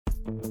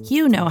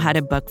You know how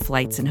to book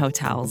flights and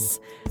hotels.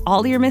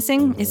 All you're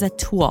missing is a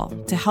tool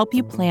to help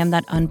you plan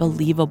that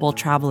unbelievable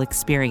travel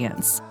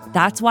experience.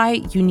 That's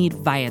why you need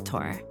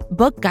Viator.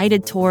 Book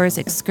guided tours,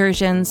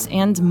 excursions,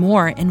 and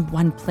more in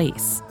one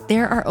place.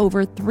 There are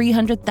over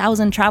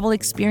 300,000 travel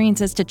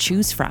experiences to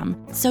choose from,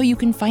 so you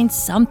can find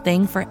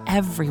something for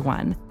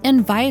everyone.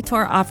 And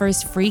Viator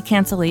offers free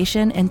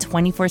cancellation and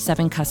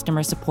 24/7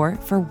 customer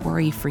support for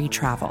worry-free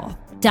travel.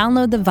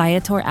 Download the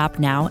Viator app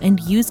now and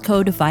use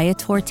code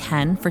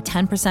Viator10 for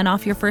 10%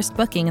 off your first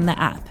booking in the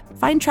app.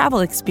 Find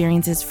travel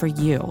experiences for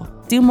you.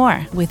 Do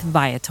more with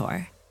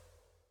Viator.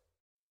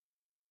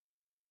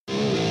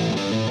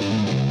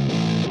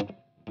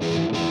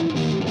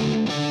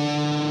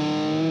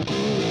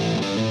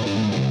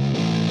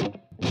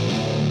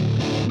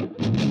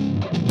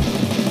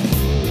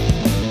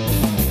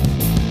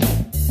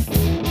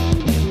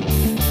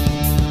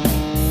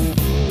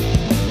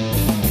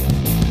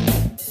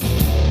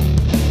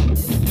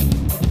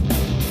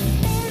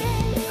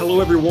 Hello,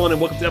 everyone, and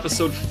welcome to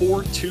episode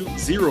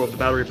 420 of the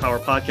Battery Power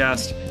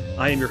Podcast.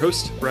 I am your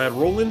host, Brad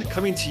Rowland,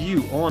 coming to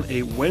you on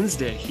a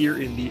Wednesday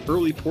here in the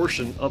early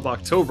portion of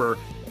October,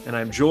 and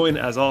I'm joined,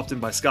 as often,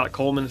 by Scott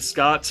Coleman.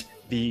 Scott,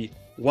 the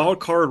wild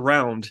card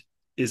round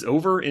is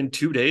over in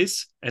 2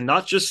 days, and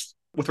not just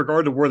with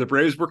regard to where the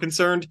Braves were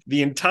concerned.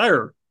 The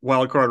entire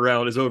wild card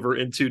round is over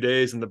in 2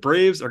 days, and the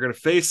Braves are going to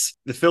face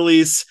the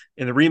Phillies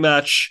in the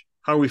rematch.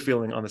 How are we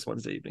feeling on this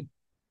Wednesday evening?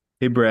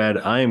 Hey, Brad,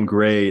 I am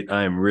great.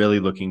 I am really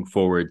looking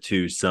forward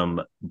to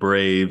some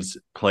Braves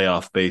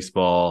playoff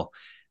baseball.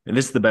 And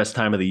this is the best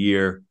time of the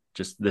year.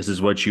 This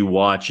is what you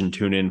watch and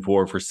tune in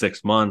for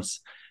 6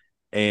 months.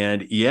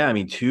 And yeah,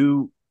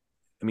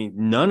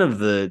 none of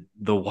the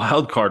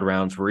wild card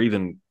rounds were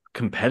even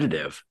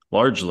competitive,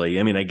 largely.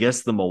 I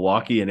guess the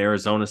Milwaukee and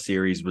Arizona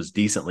series was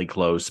decently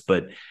close,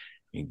 but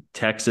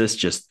Texas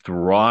just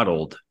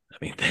throttled.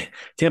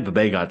 Tampa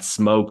Bay got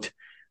smoked.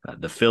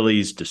 The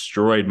Phillies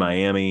destroyed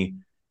Miami.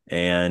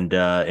 And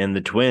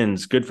the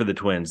Twins, good for the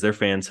Twins. Their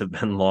fans have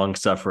been long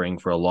suffering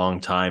for a long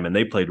time, and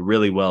they played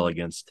really well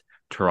against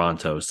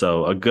Toronto.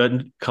 So a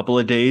good couple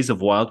of days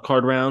of wild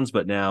card rounds,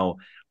 but now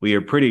we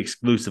are pretty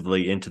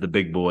exclusively into the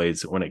big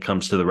boys when it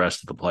comes to the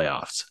rest of the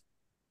playoffs.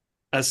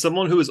 As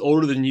someone who is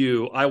older than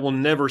you, I will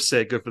never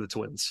say good for the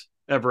Twins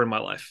ever in my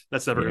life.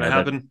 That's never going to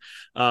happen.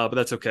 But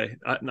that's okay.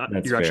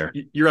 That's fair.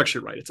 You're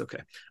actually right. It's okay.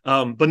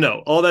 But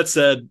no, all that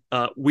said,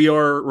 we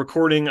are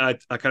recording. I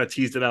kind of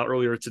teased it out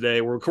earlier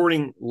today. We're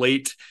recording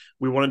late.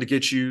 We wanted to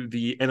get you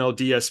the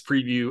NLDS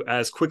preview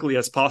as quickly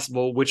as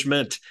possible, which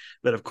meant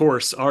that, of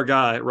course, our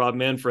guy, Rob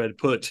Manfred,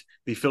 put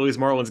the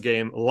Phillies-Marlins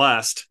game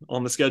last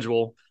on the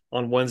schedule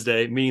on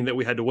Wednesday, meaning that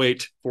we had to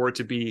wait for it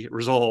to be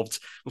resolved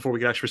before we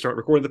could actually start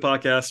recording the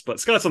podcast. But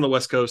Scott's on the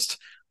West Coast.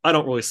 I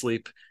don't really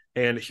sleep.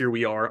 And here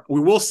we are. I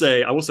will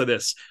say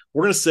this.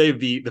 We're going to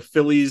save the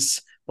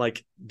Phillies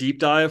deep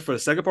dive for the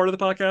second part of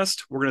the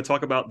podcast. We're going to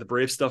talk about the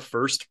Brave stuff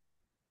first.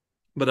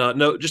 But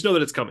no, just know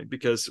that it's coming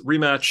because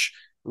rematch,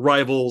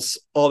 rivals,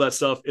 all that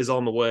stuff is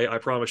on the way, I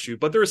promise you.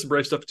 But there is some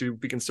Brave stuff to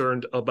be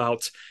concerned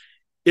about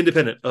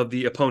independent of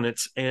the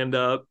opponents. And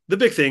the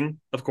big thing,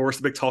 of course,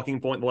 the big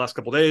talking point in the last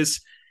couple of days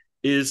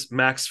is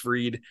Max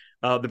Fried.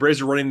 The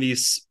Braves are running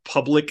these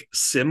public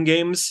sim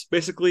games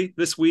basically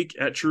this week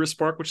at Truist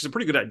Park, which is a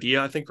pretty good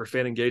idea, I think, for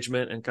fan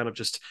engagement and kind of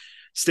just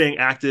staying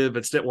active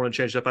and didn't want to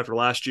change it up after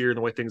last year and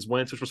the way things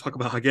went, which we'll talk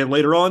about again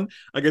later on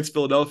against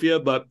Philadelphia.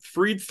 But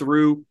Fried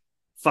threw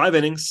 5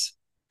 innings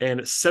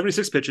and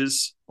 76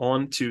 pitches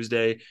on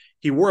Tuesday.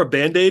 He wore a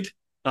Band-Aid,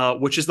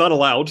 which is not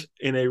allowed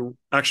in a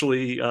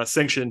actually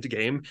sanctioned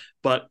game,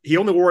 but he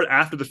only wore it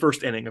after the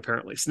first inning,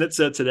 apparently. Snit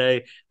said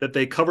today that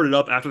they covered it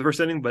up after the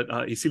first inning,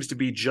 but he seems to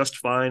be just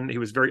fine. He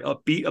was very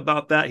upbeat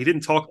about that. He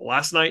didn't talk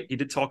last night. He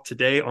did talk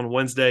today on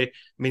Wednesday,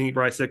 meaning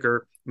Bryce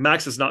Sicker.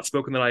 Max has not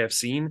spoken that I have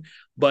seen,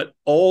 but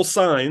all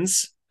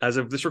signs, as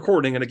of this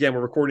recording, and again,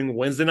 we're recording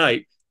Wednesday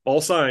night,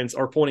 all signs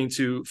are pointing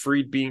to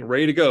Fried being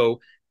ready to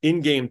go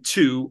in game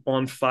 2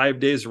 on 5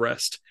 days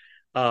rest.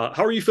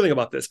 How are you feeling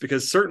about this?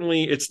 Because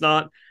certainly it's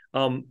not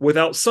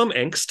without some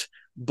angst,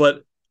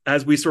 but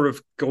as we sort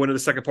of go into the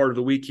second part of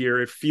the week here,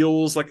 it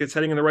feels like it's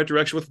heading in the right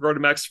direction with regard to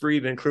Max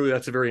Fried, and clearly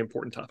that's a very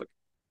important topic.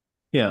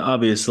 Yeah,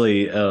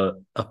 obviously a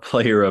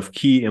player of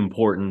key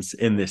importance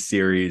in this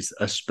series,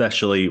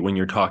 especially when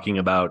you're talking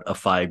about a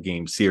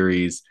 5-game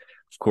series.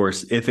 Of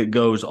course, if it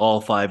goes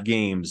all 5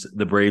 games,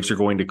 the Braves are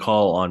going to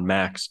call on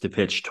Max to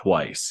pitch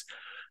twice.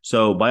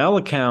 So by all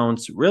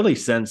accounts, really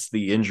since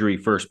the injury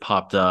first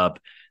popped up,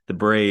 the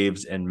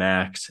Braves and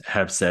Max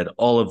have said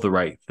all of the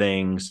right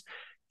things.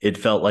 It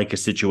felt like a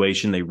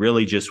situation they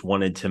really just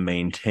wanted to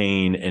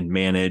maintain and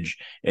manage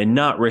and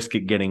not risk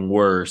it getting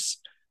worse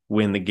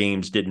when the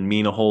games didn't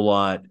mean a whole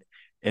lot.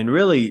 And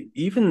really,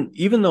 even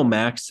though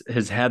Max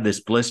has had this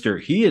blister,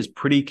 he is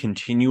pretty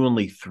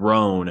continually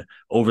thrown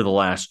over the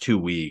last 2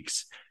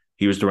 weeks.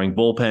 He was throwing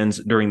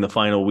bullpens during the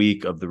final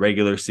week of the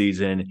regular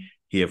season.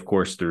 He, of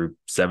course, threw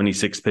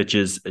 76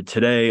 pitches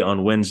today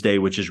on Wednesday,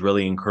 which is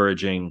really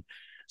encouraging.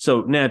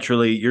 So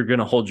naturally, you're going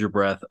to hold your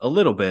breath a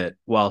little bit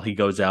while he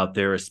goes out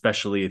there,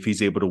 especially if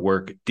he's able to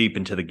work deep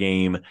into the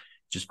game.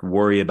 Just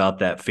worry about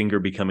that finger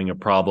becoming a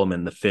problem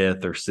in the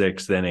fifth or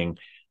sixth inning.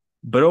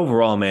 But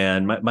overall,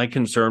 man, my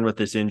concern with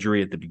this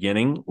injury at the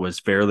beginning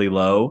was fairly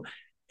low.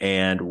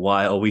 And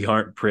while we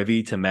aren't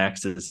privy to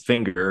Max's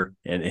finger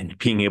and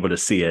being able to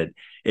see it,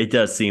 it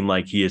does seem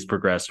like he has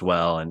progressed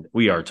well. And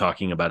we are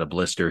talking about a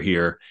blister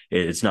here.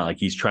 It's not like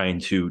he's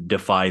trying to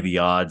defy the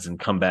odds and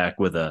come back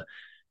with a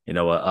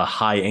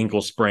high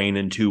ankle sprain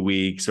in 2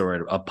 weeks or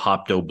a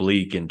popped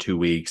oblique in 2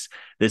 weeks.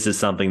 This is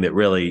something that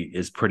really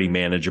is pretty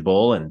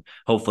manageable. And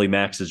hopefully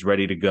Max is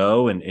ready to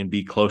go and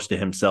be close to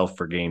himself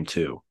for game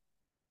 2.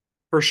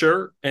 For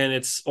sure. And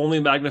it's only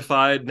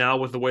magnified now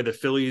with the way the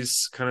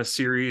Phillies kind of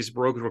series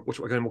broke, which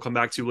again we'll come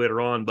back to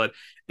later on, but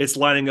it's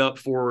lining up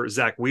for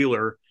Zach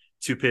Wheeler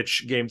to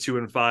pitch game 2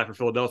 and 5 for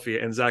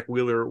Philadelphia. And Zach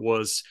Wheeler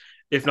was,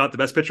 if not the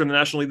best pitcher in the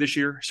National League this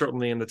year,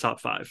 certainly in the top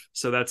 5.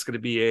 So that's going to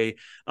be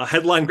a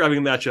headline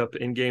grabbing matchup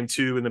in game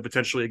 2 and then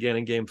potentially again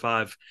in game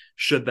 5,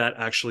 should that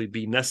actually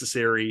be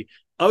necessary.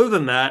 Other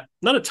than that,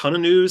 not a ton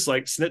of news.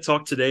 Like Snit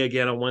talked today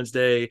again on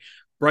Wednesday.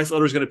 Bryce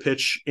Elder is going to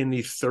pitch in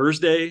the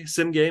Thursday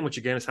sim game, which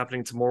again is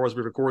happening tomorrow as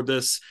we record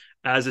this,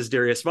 as is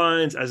Darius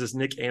Vines, as is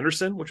Nick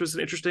Anderson, which was an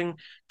interesting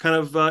kind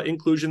of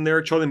inclusion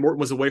there. Charlie Morton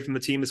was away from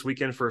the team this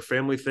weekend for a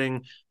family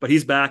thing, but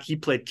he's back. He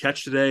played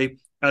catch today.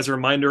 As a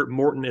reminder,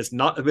 Morton is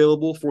not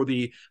available for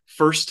the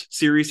first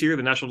series here,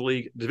 the National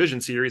League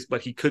Division Series, but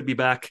he could be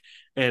back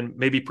and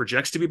maybe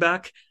projects to be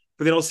back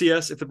for the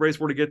NLCS if the Braves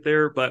were to get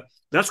there. But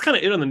that's kind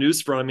of it on the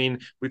news front. I mean,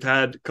 we've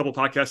had a couple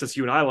podcasts since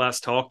you and I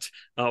last talked.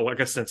 Well, I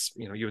guess since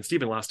you and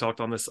Steven last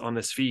talked on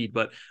this feed.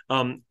 But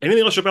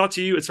anything else jump out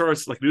to you as far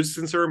as like news is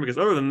concerned? Because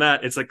other than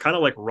that, it's like kind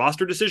of like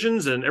roster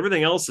decisions and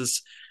everything else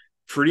is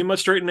pretty much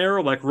straight and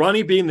narrow. Like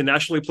Ronnie being the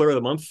National League Player of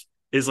the Month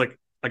is like,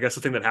 I guess,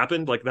 the thing that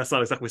happened. Like that's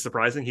not exactly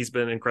surprising. He's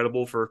been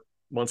incredible for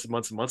months and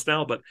months and months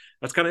now. But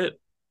that's kind of it.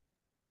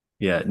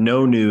 Yeah,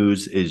 no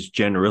news is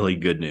generally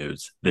good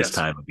news this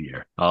time of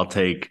year. I'll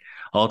take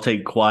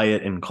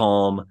quiet and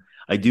calm.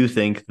 I do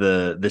think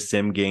the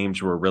sim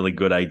games were a really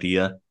good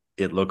idea.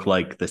 It looked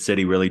like the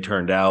city really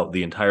turned out.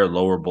 The entire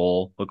lower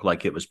bowl looked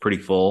like it was pretty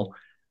full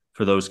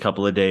for those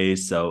couple of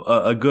days. So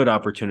a good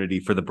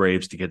opportunity for the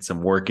Braves to get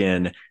some work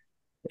in.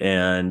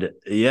 And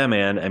yeah,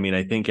 man, I mean,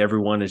 I think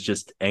everyone is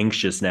just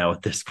anxious now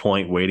at this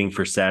point, waiting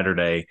for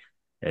Saturday.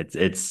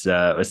 It's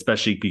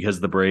especially because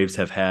the Braves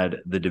have had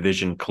the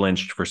division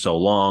clinched for so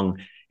long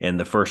and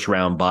the first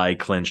round bye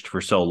clinched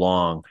for so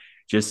long.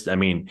 Just, I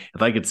mean,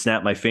 if I could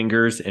snap my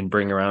fingers and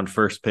bring around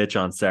first pitch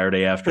on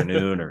Saturday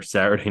afternoon or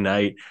Saturday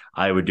night,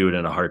 I would do it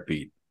in a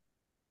heartbeat.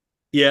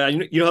 Yeah,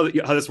 you know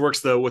how this works,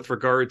 though, with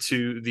regard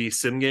to the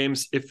sim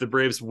games. If the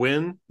Braves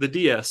win the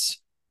DS,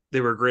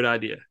 they were a great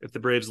idea. If the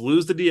Braves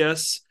lose the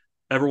DS,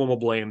 everyone will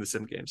blame the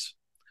sim games.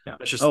 Yeah.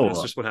 That's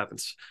just what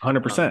happens.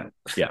 100%.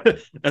 Yeah.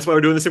 That's why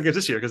we're doing the sim games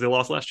this year, because they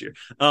lost last year.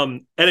 At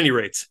any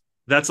rate,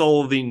 that's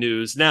all of the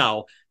news.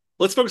 Now,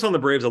 let's focus on the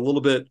Braves a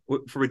little bit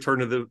before we turn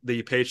to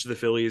the page to the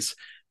Phillies.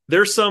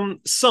 There's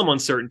some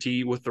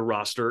uncertainty with the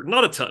roster.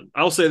 Not a ton.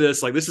 I'll say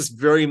this, like this is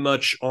very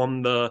much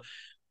on the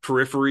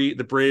periphery.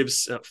 The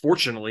Braves,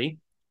 fortunately,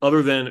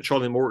 other than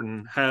Charlie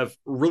Morton, have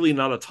really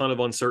not a ton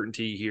of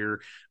uncertainty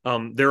here.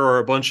 There are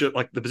a bunch of,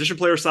 like the position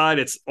player side,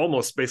 it's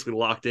almost basically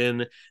locked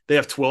in. They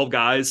have 12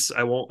 guys.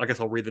 I guess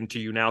I'll read them to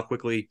you now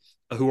quickly,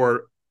 who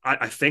are,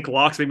 I think,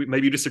 locks.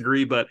 Maybe you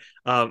disagree, but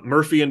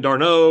Murphy and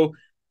d'Arnaud,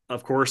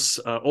 of course,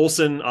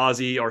 Olsen,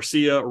 Ozzie,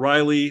 Arcia,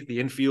 Riley, the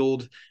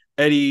infield,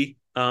 Eddie,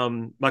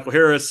 Michael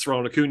Harris,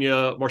 Ronald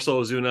Acuna,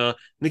 Marcelo Ozuna,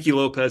 Nicky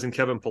Lopez, and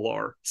Kevin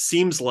Pillar.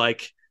 Seems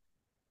like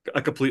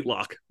a complete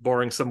lock,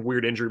 barring some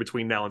weird injury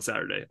between now and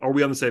Saturday. Are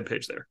we on the same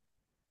page there?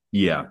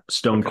 Yeah,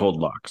 stone cold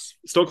locks.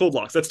 Stone cold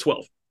locks. That's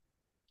 12.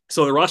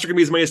 So the roster can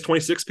be as many as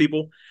 26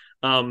 people.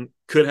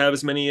 Could have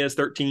as many as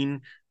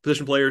 13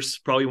 position players.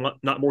 Probably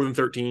not more than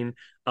 13.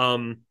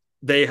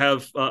 They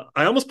have.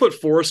 I almost put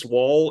Forrest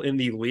Wall in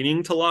the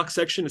leaning to lock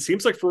section. It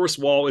seems like Forrest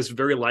Wall is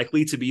very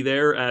likely to be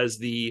there as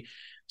the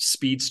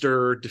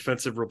speedster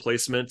defensive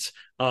replacement.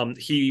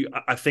 He,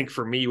 I think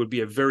for me, would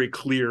be a very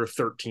clear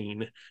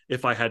 13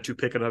 if I had to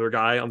pick another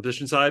guy on the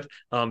position side.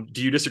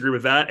 Do you disagree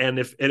with that? And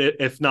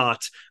if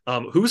not,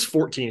 who's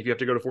 14 if you have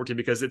to go to 14?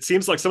 Because it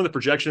seems like some of the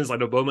projections, I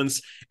know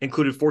Bowman's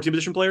included 14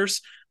 position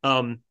players.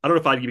 I don't know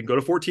if I'd even go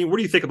to 14. What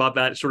do you think about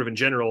that sort of in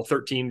general,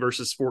 13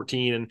 versus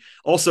 14? And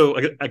also,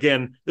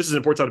 again, this is an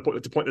important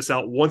time to point this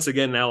out once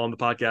again now on the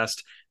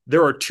podcast.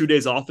 There are 2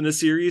 days off in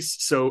this series,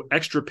 so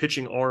extra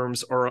pitching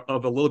arms are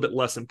of a little bit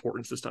less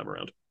importance this time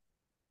around.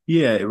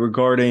 Yeah,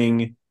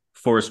 regarding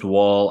Forrest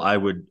Wall, I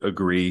would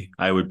agree.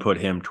 I would put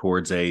him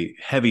towards a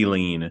heavy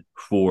lean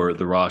for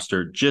the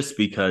roster just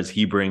because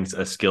he brings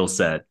a skill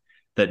set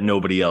that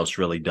nobody else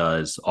really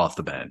does off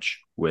the bench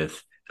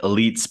with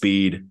elite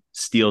speed,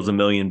 steals a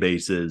million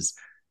bases.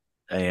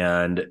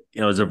 and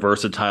is a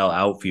versatile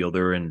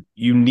outfielder, and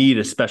you need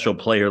a special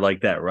player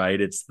like that, right?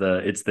 It's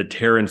the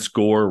Terrence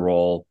Gore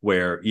role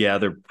where, yeah,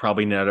 they're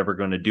probably not ever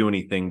going to do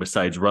anything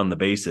besides run the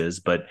bases,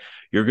 but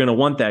you're going to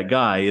want that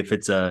guy if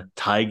it's a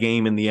tie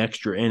game in the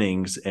extra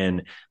innings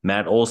and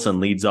Matt Olson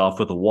leads off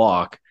with a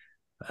walk.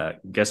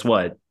 Guess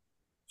what?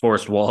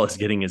 Forrest Wall is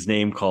getting his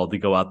name called to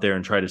go out there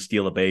and try to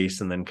steal a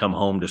base and then come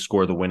home to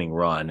score the winning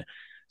run.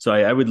 So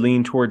I would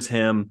lean towards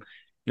him.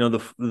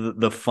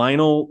 The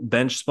final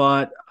bench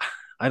spot,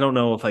 I don't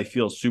know if I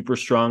feel super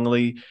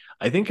strongly.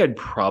 I think I'd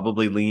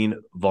probably lean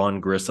Vaughn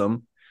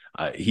Grissom.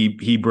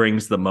 He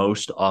brings the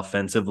most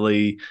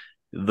offensively.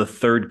 The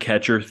third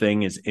catcher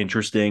thing is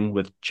interesting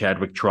with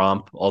Chadwick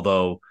Tromp,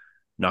 although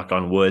knock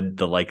on wood,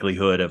 the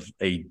likelihood of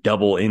a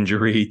double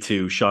injury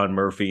to Sean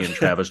Murphy and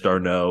Travis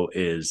d'Arnaud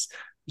is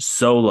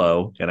so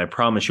low, and I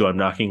promise you I'm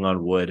knocking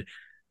on wood.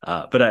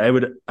 But I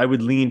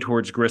would lean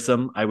towards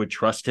Grissom. I would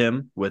trust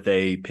him with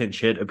a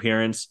pinch hit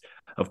appearance.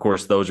 Of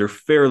course, those are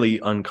fairly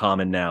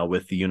uncommon now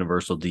with the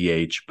universal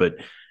DH, but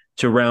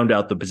to round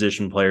out the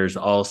position players,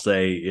 I'll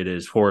say it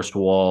is Forrest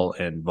Wall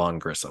and Vaughn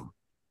Grissom.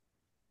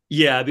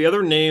 Yeah, the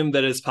other name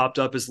that has popped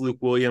up is Luke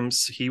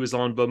Williams. He was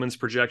on Bowman's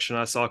projection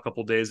I saw a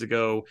couple days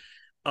ago.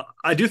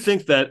 I do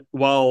think that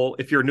while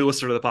if you're a new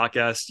listener to the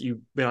podcast,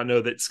 you may not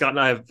know that Scott and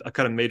I have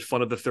kind of made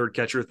fun of the third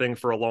catcher thing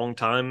for a long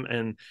time.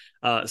 And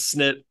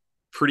Snit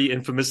pretty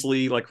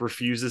infamously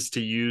refuses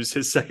to use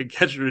his second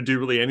catcher to do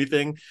really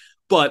anything.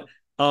 But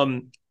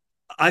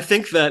I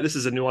think that this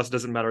is a nuance that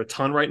doesn't matter a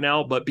ton right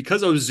now, but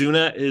because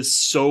Ozuna is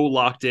so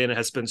locked in and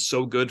has been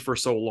so good for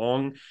so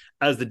long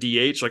as the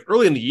DH,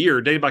 early in the year,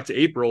 dating back to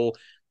April,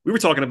 we were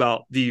talking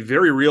about the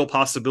very real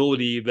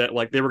possibility that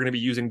they were going to be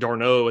using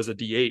d'Arnaud as a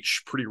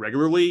DH pretty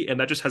regularly, and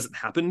that just hasn't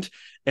happened.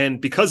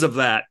 And because of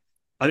that,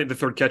 I think the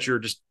third catcher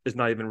just is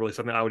not even really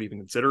something I would even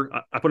consider.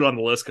 I put it on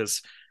the list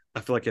because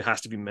I feel like it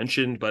has to be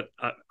mentioned, but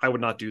I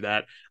would not do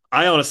that.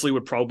 I honestly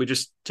would probably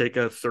just take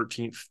a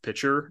 13th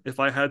pitcher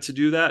if I had to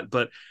do that.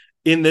 But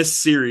in this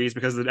series,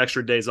 because of the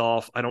extra days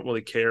off, I don't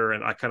really care,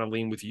 and I kind of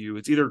lean with you.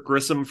 It's either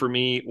Grissom for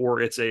me or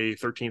it's a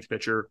 13th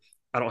pitcher.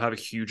 I don't have a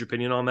huge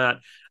opinion on that.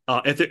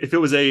 If it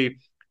was a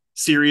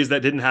series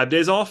that didn't have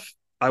days off,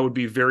 I would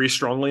be very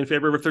strongly in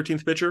favor of a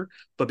 13th pitcher.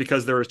 But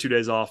because there was 2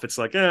 days off, it's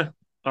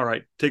all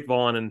right, take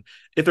Vaughn. And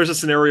if there's a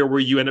scenario where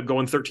you end up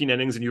going 13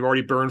 innings and you've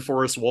already burned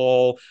Forrest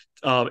Wall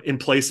in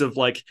place of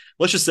let's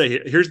just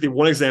say, here's the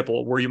one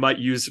example where you might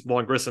use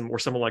Vaughn Grissom or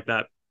someone like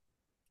that.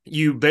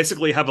 You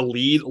basically have a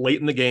lead late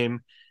in the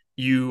game.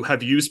 You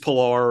have used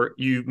Pilar,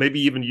 you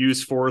maybe even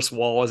use Forrest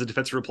Wall as a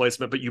defensive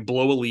replacement, but you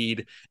blow a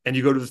lead and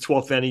you go to the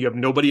 12th inning, you have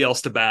nobody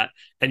else to bat,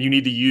 and you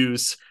need to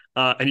use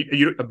and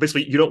you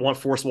basically you don't want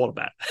Forrest Wall to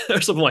bat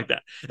or something like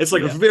that. It's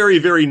a very,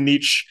 very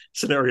niche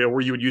scenario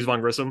where you would use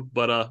Vaughn Grissom,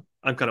 but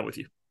I'm kind of with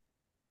you.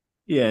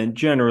 Yeah, and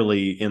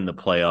generally in the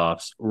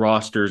playoffs,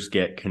 rosters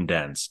get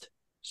condensed.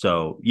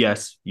 So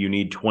yes, you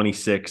need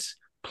 26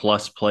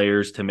 plus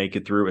players to make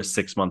it through a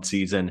 6-month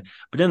season.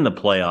 But in the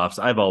playoffs,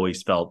 I've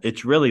always felt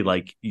it's really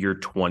your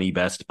 20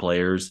 best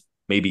players,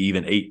 maybe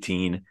even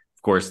 18. Of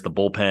course, the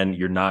bullpen,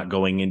 you're not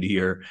going into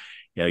your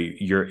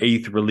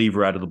 8th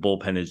reliever out of the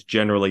bullpen is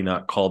generally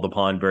not called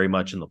upon very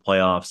much in the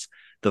playoffs.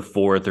 The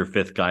 4th or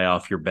 5th guy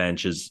off your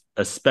bench is,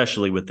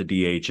 especially with the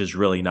DH, is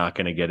really not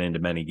going to get into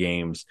many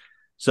games.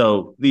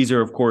 So these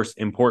are, of course,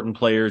 important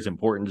players,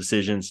 important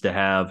decisions to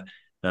have.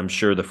 I'm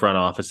sure the front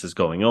office is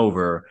going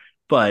over,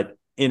 but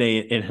in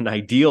an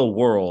ideal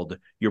world,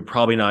 you're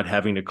probably not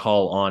having to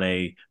call on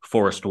a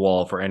Forrest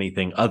Wall for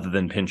anything other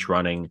than pinch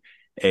running,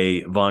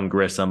 a Vaughn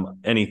Grissom,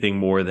 anything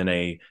more than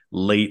a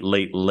late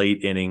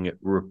inning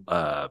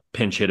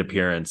pinch hit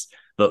appearance,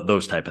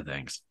 those type of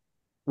things.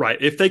 Right.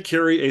 If they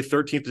carry a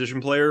 13th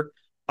position player,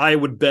 I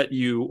would bet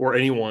you or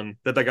anyone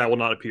that guy will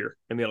not appear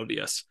in the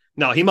NLDS.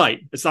 Now, he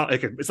might. It's not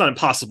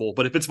impossible,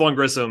 but if it's Vaughn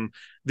Grissom,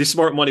 the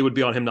smart money would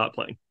be on him not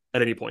playing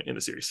at any point in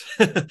the series.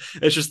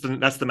 It's just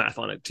that's the math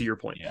on it, to your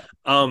point. Yeah.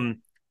 On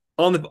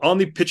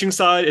the pitching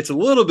side, it's a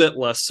little bit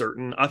less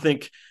certain. I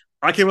think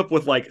I came up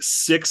with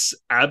 6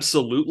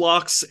 absolute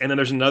locks, and then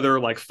there's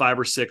another 5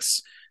 or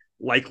 6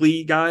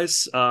 likely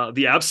guys.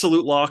 The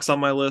absolute locks on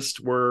my list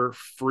were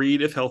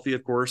Fried, if healthy,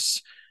 of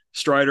course,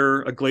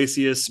 Strider,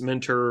 Iglesias,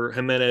 Minter,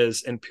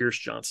 Jimenez, and Pierce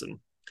Johnson.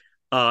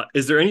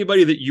 Is there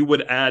anybody that you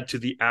would add to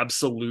the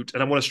absolute,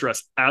 and I want to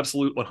stress,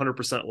 absolute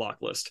 100% lock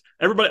list?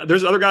 Everybody,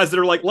 there's other guys that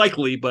are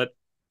likely, but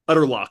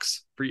utter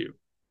locks for you.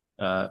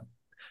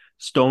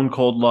 Stone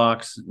cold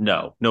locks?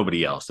 No,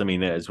 nobody else. I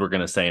mean, as we're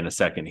going to say in a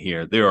second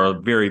here, there are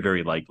very,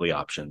 very likely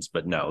options,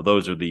 but no,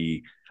 those are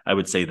I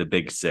would say the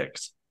big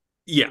 6.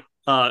 Yeah.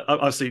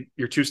 Obviously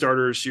your 2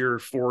 starters, your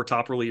 4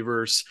 top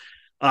relievers.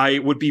 I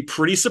would be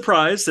pretty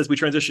surprised as we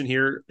transition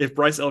here if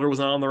Bryce Elder was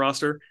not on the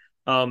roster.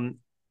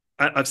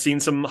 I've seen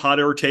some hot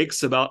air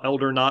takes about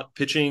Elder not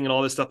pitching and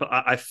all this stuff, but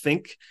I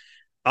think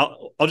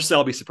I'll just say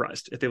I'll be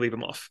surprised if they leave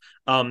him off.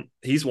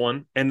 He's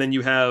one. And then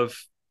you have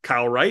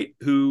Kyle Wright,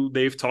 who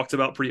they've talked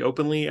about pretty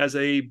openly as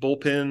a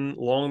bullpen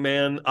long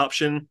man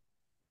option.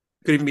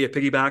 Could even be a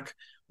piggyback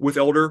with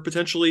Elder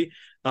potentially.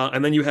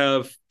 And then you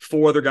have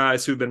 4 other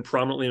guys who've been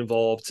prominently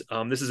involved.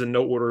 This is in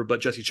no order,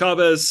 but Jesse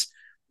Chavez,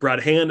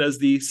 Brad Hand as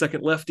the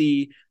second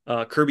lefty,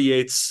 Kirby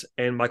Yates,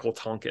 and Michael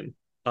Tonkin.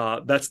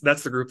 That's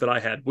the group that I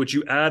had. Would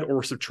you add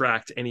or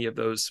subtract any of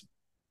those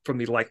from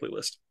the likely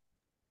list?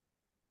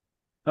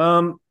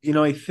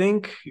 I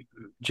think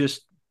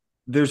just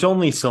there's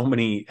only so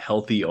many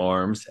healthy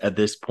arms at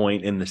this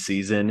point in the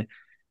season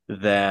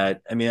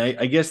that, I mean,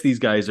 I guess these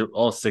guys are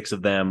all 6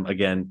 of them.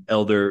 Again,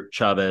 Elder,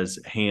 Chavez,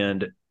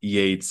 Hand,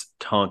 Yates,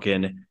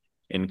 Tonkin,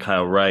 and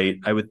Kyle Wright.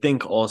 I would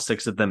think all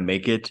 6 of them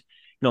make it.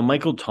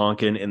 Michael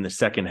Tonkin in the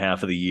second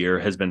half of the year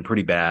has been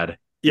pretty bad.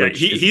 Yeah,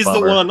 he's the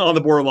one on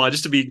the borderline.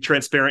 Just to be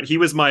transparent, he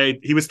was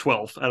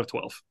 12 out of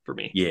 12 for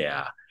me.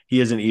 Yeah. He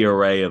has an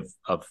ERA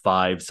of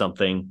 5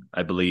 something,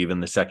 I believe,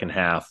 in the second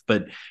half.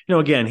 But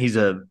again, he's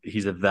a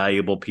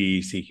valuable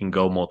piece. He can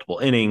go multiple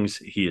innings.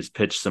 He has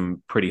pitched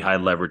some pretty high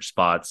leverage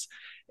spots.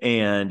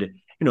 And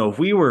if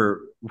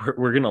we're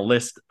going to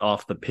list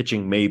off the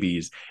pitching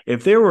maybes,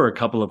 if there were a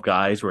couple of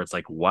guys where it's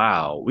like,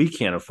 wow, we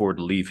can't afford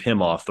to leave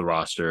him off the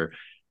roster,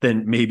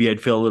 then maybe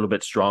I'd feel a little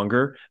bit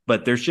stronger.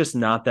 But there's just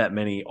not that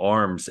many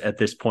arms at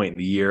this point in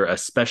the year,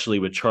 especially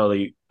with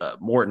Charlie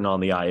Morton on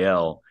the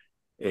IL.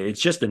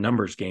 It's just a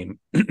numbers game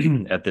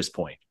at this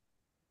point.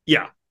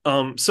 Yeah.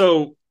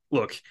 So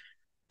look,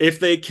 if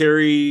they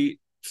carry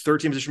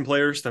 13 position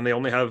players, then they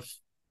only have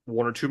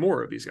 1 or 2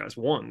 more of these guys.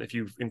 1, if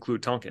you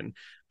include Tonkin.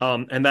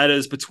 And that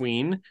is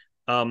between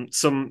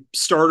some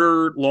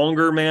starter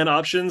longer man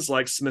options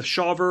like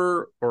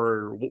Smith-Shawver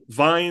or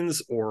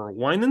Vines or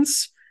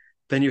Winans.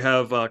 Then you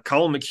have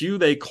Colin McHugh.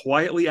 They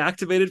quietly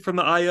activated from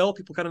the IL.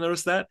 People kind of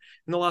noticed that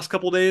in the last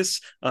couple of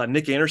days.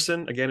 Nick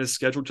Anderson, again, is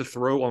scheduled to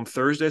throw on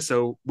Thursday,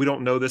 so we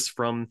don't know this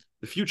from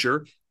the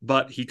future,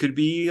 but he could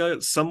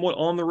be somewhat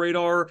on the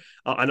radar.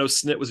 I know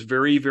Snit was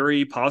very,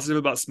 very positive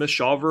about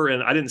Smith-Shawver,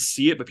 and I didn't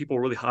see it, but people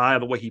were really high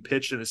on the way he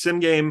pitched in the sim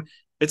game.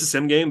 It's a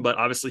sim game, but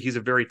obviously he's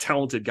a very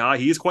talented guy.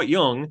 He is quite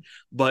young,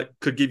 but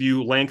could give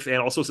you length and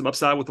also some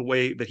upside with the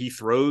way that he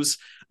throws.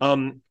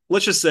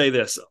 Let's just say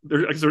this.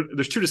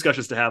 There's 2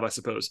 discussions to have, I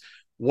suppose.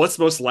 What's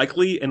most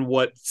likely and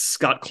what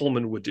Scott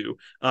Coleman would do.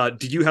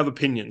 Do you have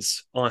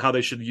opinions on how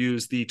they should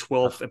use the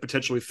 12th and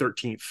potentially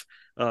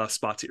 13th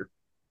spots here?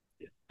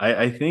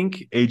 I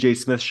think AJ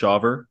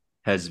Smith-Shawver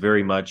has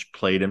very much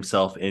played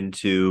himself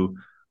into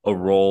a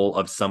role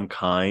of some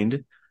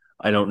kind.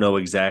 I don't know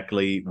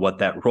exactly what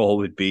that role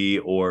would be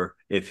or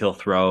if he'll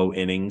throw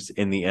innings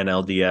in the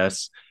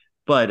NLDS,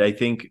 but I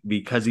think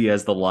because he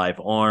has the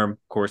live arm,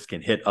 of course,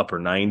 can hit upper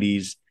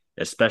 90s,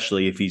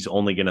 especially if he's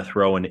only going to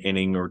throw an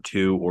inning or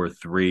 2 or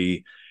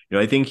 3.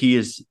 I think he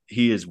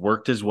has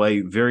worked his way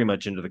very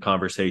much into the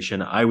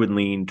conversation. I would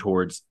lean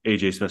towards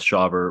AJ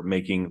Smith-Shawver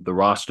making the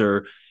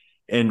roster.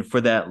 And for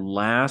that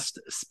last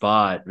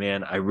spot,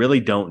 man, I really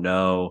don't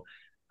know.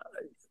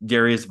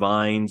 Darius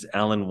Vines,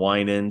 Alan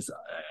Winans,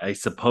 I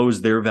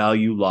suppose their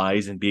value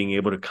lies in being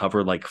able to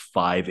cover like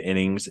 5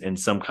 innings in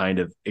some kind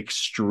of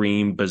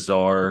extreme,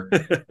 bizarre,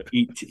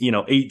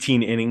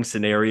 18 inning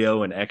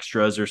scenario and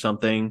extras or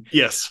something.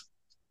 Yes.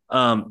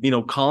 Colin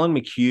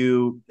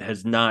McHugh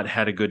has not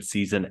had a good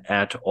season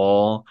at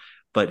all,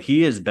 but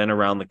he has been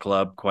around the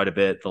club quite a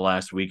bit the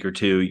last week or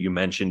 2. You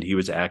mentioned he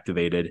was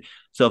activated.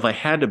 So if I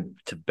had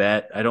to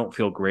bet, I don't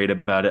feel great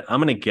about it.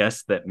 I'm going to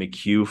guess that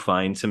McHugh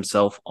finds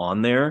himself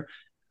on there.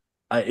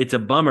 It's a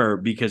bummer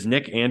because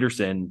Nick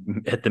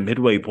Anderson at the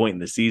midway point in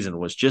the season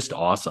was just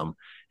awesome.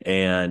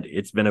 And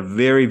it's been a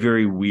very,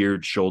 very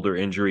weird shoulder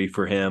injury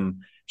for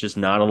him. Just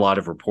not a lot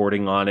of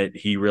reporting on it.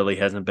 He really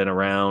hasn't been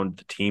around.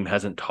 The team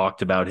hasn't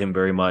talked about him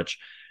very much.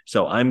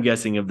 So I'm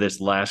guessing of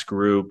this last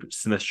group,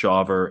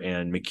 Smith-Shawver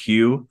and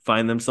McHugh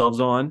find themselves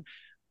on.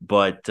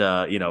 But,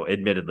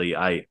 admittedly,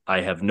 I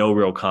have no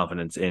real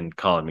confidence in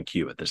Colin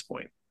McHugh at this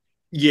point.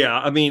 Yeah,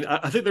 I mean,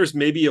 I think there's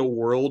maybe a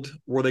world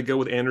where they go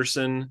with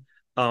Anderson.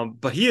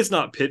 But he has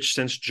not pitched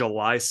since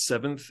July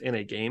 7th in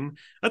a game.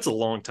 That's a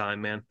long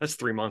time, man. That's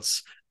 3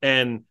 months.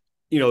 And,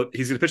 he's going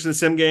to pitch in the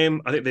sim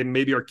game. I think they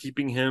maybe are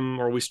keeping him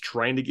or at least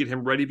trying to get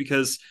him ready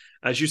because,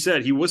 as you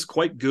said, he was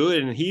quite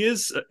good and he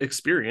is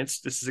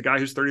experienced. This is a guy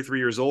who's 33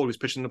 years old. Who's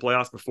pitched in the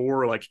playoffs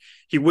before. Like,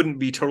 he wouldn't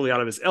be totally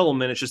out of his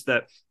element. It's just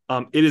that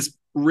it is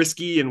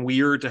risky and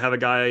weird to have a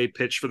guy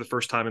pitch for the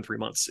first time in 3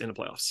 months in the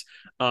playoffs.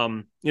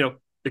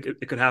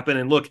 It could happen.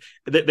 And look,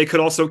 they could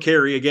also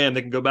carry, again,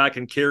 they can go back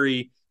and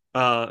carry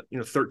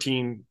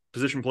 13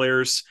 position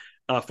players,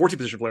 14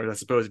 position players, I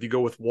suppose, if you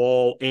go with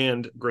Wall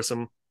and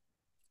Grissom,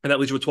 and that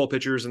leaves you with 12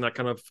 pitchers, and that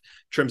kind of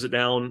trims it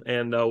down.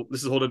 And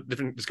this is a whole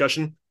different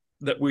discussion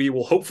that we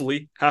will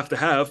hopefully have to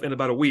have in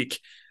about a week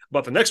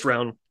about the next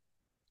round.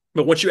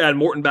 But once you add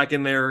Morton back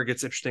in there, it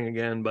gets interesting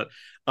again. But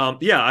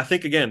I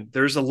think, again,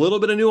 there's a little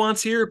bit of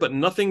nuance here, but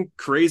nothing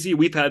crazy.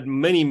 We've had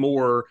many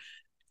more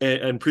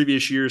in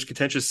previous years,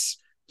 contentious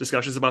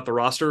discussions about the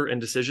roster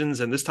and decisions.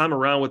 And this time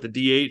around with the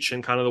DH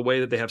and kind of the way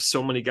that they have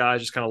so many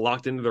guys just kind of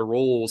locked into their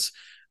roles,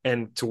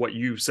 and to what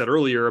you said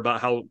earlier about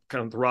how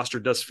kind of the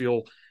roster does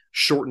feel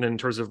shortened in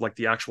terms of like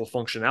the actual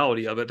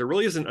functionality of it. There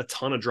really isn't a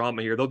ton of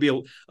drama here. There'll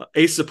be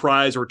a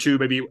surprise or two,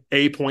 maybe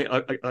a point,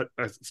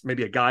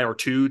 maybe a guy or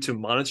two to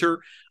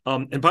monitor.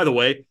 And by the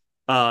way,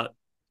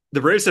 the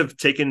Braves have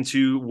taken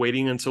to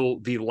waiting until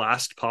the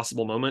last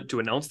possible moment to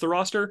announce the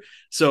roster.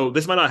 So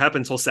this might not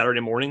happen until Saturday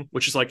morning,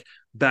 which is like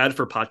bad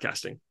for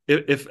podcasting.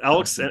 If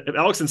Alex and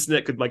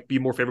Snit could like be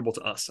more favorable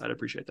to us, I'd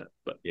appreciate that.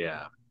 But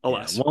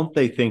alas, won't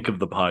they think of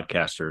the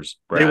podcasters,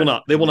 Brad?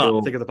 They will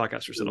not think of the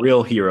podcasters at all.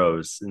 Real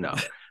heroes. No.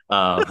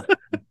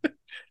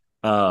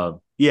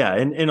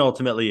 And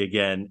ultimately,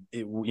 again,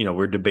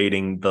 we're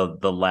debating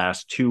the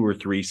last 2 or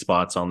 3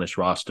 spots on this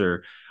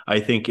roster.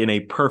 I think in a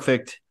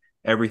perfect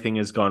everything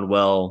has gone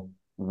well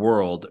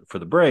world for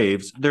the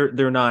Braves,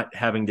 they're not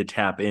having to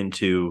tap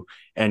into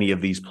any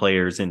of these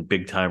players in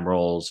big time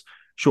roles.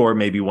 Sure,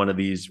 maybe one of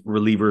these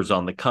relievers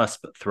on the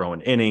cusp throw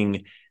an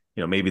inning,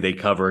 maybe they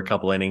cover a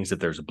couple innings if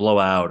there's a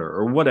blowout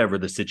or whatever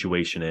the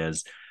situation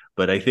is.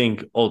 But I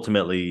think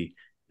ultimately,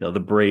 the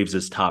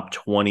Braves' top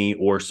 20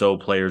 or so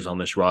players on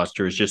this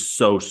roster is just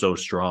so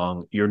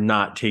strong. You're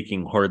not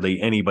taking hardly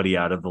anybody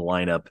out of the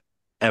lineup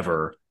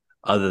ever,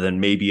 other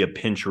than maybe a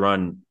pinch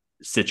run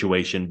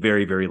situation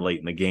very, very late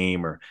in the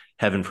game, or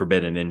heaven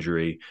forbid an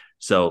injury.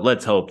 So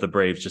let's hope the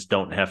Braves just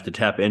don't have to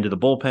tap into the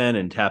bullpen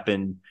and tap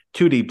in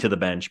too deep to the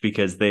bench,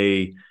 because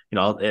they,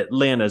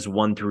 Atlanta's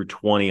 1 through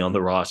 20 on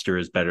the roster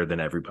is better than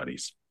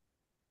everybody's.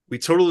 We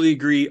totally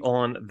agree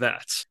on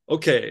that.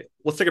 Okay,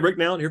 let's take a break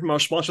now and hear from our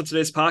sponsor of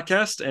today's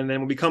podcast. And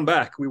then when we come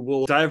back, we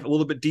will dive a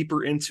little bit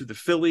deeper into the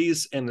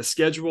Phillies and the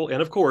schedule.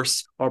 And of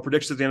course, our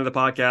predictions at the end of the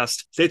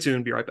podcast. Stay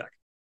tuned. Be right back.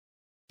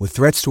 With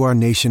threats to our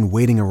nation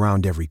waiting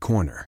around every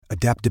corner,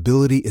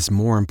 adaptability is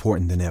more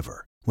important than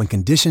ever. When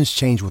conditions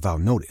change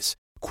without notice,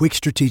 quick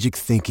strategic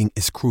thinking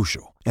is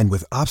crucial. And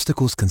with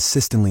obstacles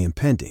consistently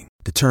impending,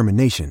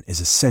 determination is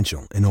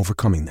essential in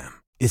overcoming them.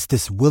 It's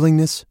this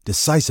willingness,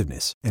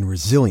 decisiveness, and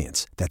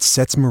resilience that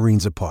sets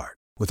Marines apart.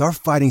 With our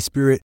fighting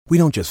spirit, we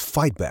don't just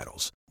fight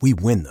battles, we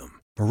win them.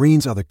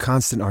 Marines are the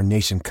constant our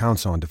nation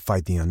counts on to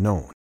fight the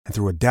unknown. And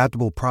through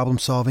adaptable problem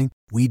solving,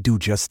 we do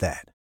just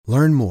that.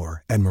 Learn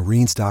more at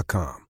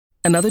marines.com.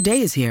 Another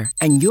day is here,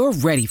 and you're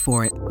ready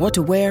for it. What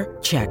to wear?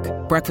 Check.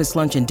 Breakfast,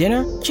 lunch, and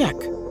dinner? Check.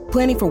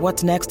 Planning for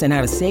what's next and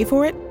how to save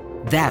for it?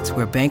 That's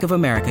where Bank of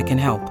America can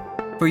help.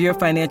 For your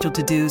financial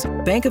to-dos,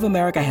 Bank of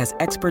America has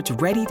experts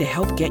ready to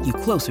help get you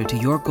closer to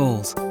your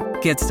goals.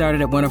 Get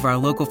started at one of our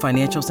local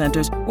financial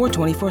centers or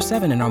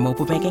 24/7 in our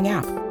mobile banking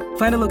app.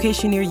 Find a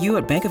location near you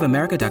at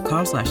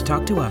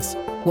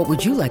bankofamerica.com/talktous. What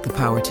would you like the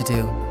power to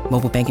do?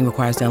 Mobile banking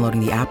requires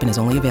downloading the app and is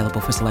only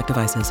available for select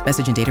devices.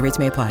 Message and data rates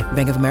may apply.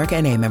 Bank of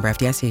America NA, member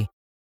FDIC.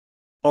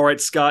 All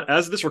right, Scott,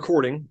 as of this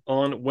recording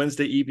on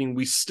Wednesday evening,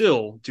 we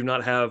still do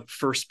not have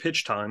first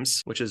pitch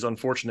times, which is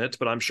unfortunate,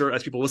 but I'm sure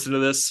as people listen to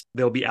this,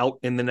 they'll be out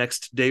in the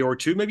next day or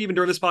two, maybe even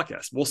during this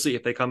podcast. We'll see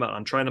if they come out.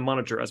 I'm trying to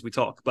monitor as we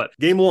talk. But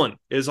game 1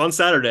 is on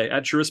Saturday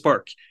at Truist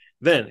Park.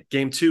 Then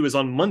game 2 is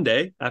on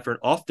Monday after an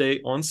off day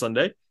on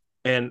Sunday.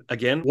 And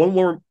again, one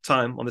more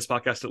time on this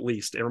podcast, at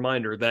least, a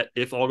reminder that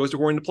if all goes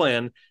according to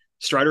plan,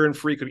 Strider and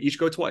Free could each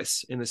go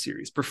twice in the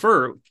series.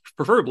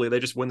 Preferably, they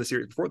just win the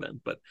series before then,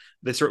 but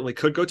they certainly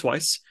could go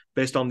twice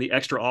based on the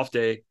extra off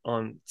day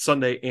on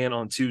Sunday and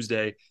on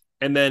Tuesday.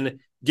 And then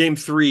game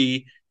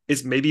 3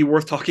 is maybe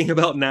worth talking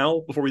about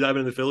now before we dive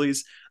into the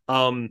Phillies.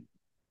 Of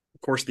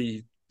course,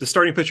 the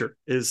starting pitcher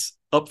is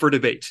up for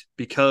debate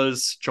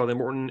because Charlie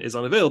Morton is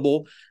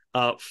unavailable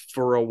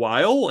for a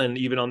while. And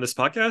even on this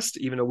podcast,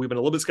 even though we've been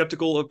a little bit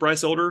skeptical of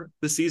Bryce Elder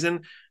this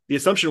season, the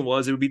assumption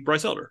was it would be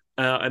Bryce Elder.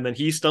 And then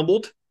he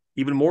stumbled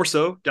even more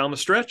so down the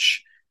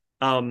stretch.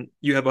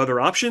 You have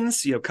other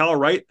options. Kyle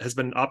Wright has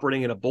been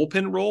operating in a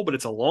bullpen role, but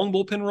it's a long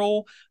bullpen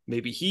role.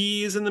 Maybe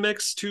he is in the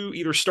mix to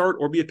either start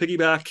or be a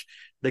piggyback.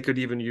 They could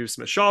even use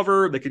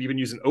Smith-Shawver. They could even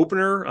use an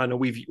opener. I know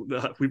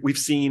we've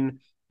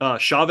seen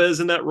Chavez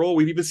in that role.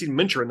 We've even seen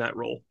Mincher in that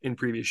role in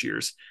previous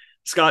years.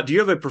 Scott, do you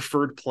have a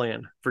preferred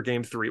plan for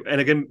game 3?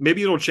 And again,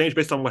 maybe it'll change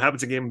based on what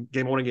happens in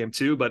game 1 and game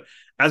 2. But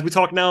as we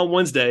talk now on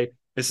Wednesday,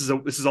 this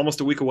is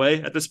almost a week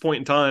away at this point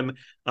in time.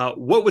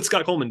 What would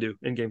Scott Coleman do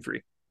in game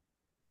 3?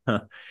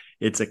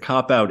 It's a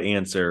cop-out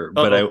answer,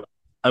 but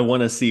I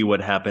want to see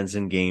what happens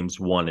in games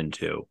 1 and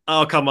 2.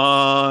 Oh, come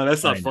on.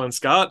 That's not fun,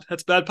 Scott.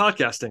 That's bad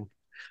podcasting.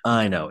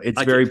 I know.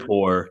 It's very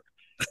poor.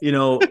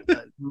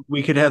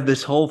 We could have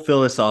this whole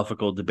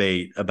philosophical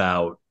debate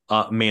about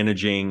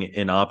managing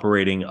and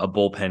operating a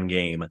bullpen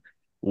game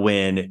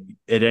when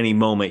at any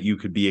moment you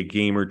could be a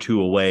game or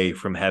 2 away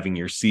from having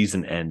your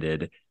season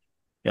ended.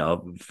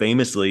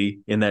 Famously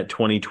in that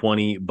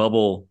 2020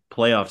 bubble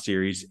playoff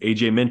series,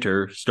 AJ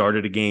Minter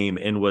started a game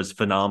and was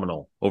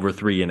phenomenal over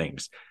 3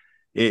 innings.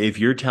 If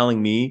you're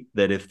telling me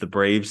that if the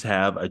Braves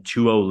have a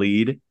 2-0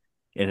 lead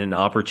and an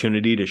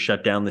opportunity to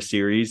shut down the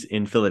series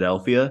in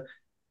Philadelphia,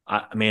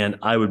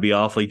 I would be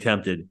awfully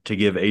tempted to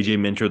give AJ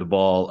Minter the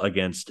ball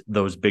against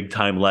those big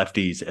time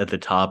lefties at the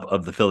top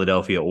of the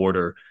Philadelphia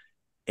order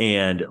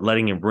and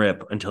letting him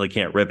rip until he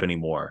can't rip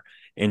anymore.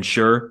 And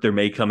sure, there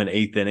may come an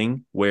 8th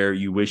inning where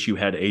you wish you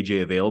had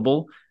AJ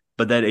available,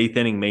 but that 8th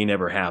inning may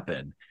never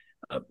happen.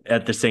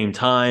 at the same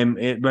time,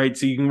 right?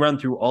 So you can run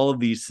through all of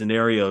these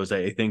scenarios.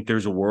 I think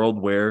there's a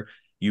world where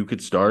you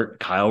could start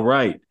Kyle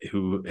Wright,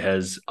 who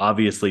has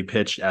obviously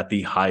pitched at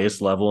the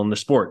highest level in the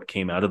sport,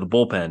 came out of the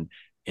bullpen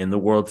in the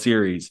World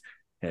Series,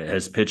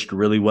 has pitched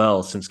really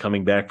well since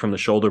coming back from the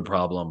shoulder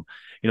problem.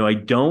 I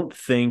don't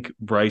think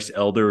Bryce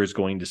Elder is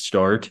going to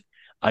start.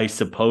 I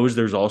suppose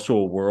there's also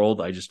a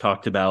world, I just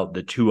talked about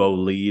the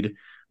 2-0 lead,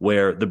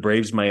 where the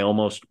Braves may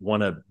almost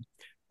want to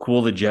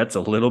cool the jets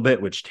a little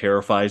bit, which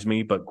terrifies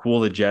me, but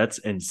cool the jets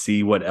and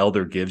see what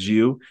Elder gives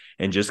you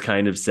and just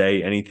kind of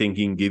say anything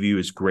he can give you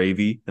is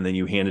gravy, and then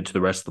you hand it to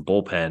the rest of the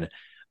bullpen.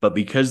 But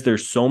because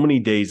there's so many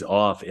days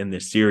off in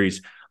this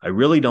series, I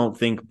really don't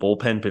think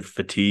bullpen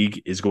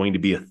fatigue is going to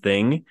be a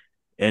thing.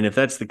 And if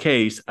that's the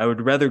case, I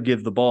would rather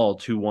give the ball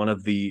to one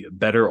of the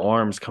better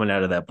arms coming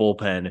out of that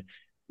bullpen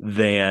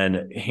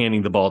than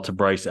handing the ball to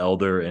Bryce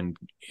Elder and,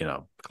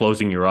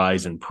 closing your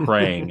eyes and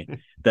praying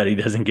that he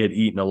doesn't get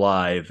eaten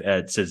alive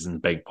at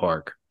Citizens Bank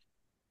Park.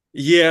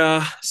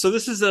 Yeah. So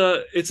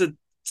it's a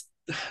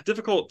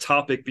difficult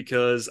topic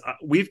because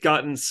we've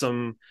gotten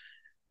some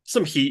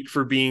heat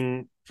for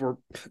being,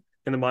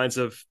 in the minds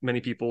of many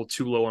people,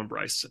 too low on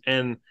Bryce.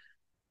 And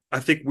I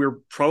think we're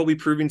probably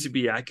proving to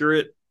be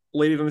accurate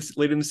late in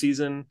the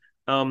season.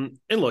 And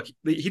look,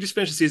 he just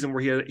finished a season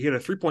where he had a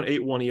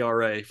 3.81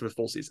 ERA for the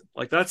full season.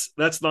 Like that's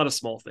not a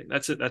small thing.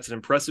 That's an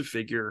impressive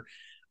figure.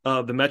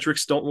 The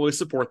metrics don't really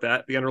support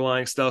that. The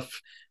underlying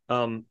stuff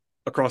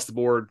across the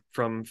board,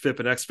 from FIP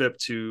and XFIP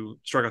to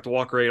strikeout to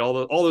walk rate,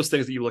 all those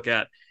things that you look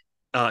at,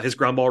 his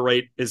ground ball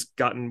rate has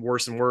gotten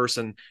worse and worse,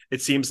 and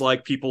it seems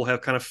like people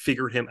have kind of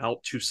figured him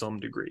out to some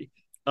degree.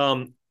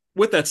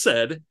 With that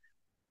said,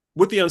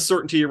 with the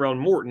uncertainty around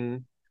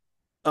Morton,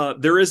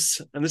 there is,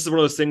 and this is one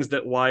of those things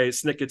that why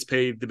Snick gets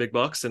paid the big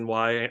bucks and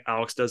why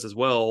Alex does as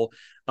well.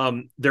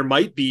 There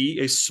might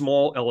be a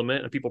small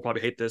element, and people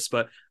probably hate this,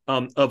 but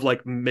of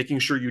like making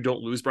sure you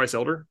don't lose Bryce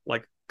Elder,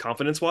 like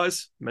confidence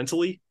wise,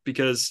 mentally,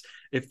 because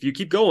if you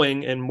keep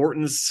going and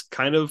Morton's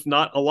kind of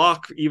not a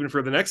lock even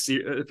for the next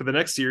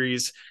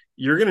series,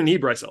 you're going to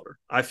need Bryce Elder,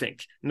 I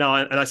think. Now,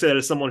 and I say that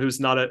as someone who's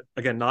not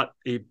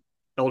a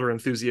Elder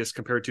enthusiast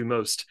compared to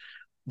most,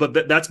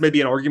 but that's maybe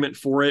an argument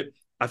for it.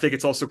 I think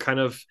it's also kind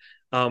of,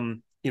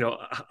 I'm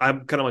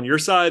kind of on your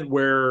side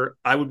where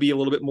I would be a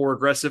little bit more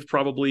aggressive.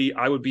 Probably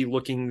I would be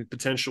looking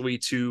potentially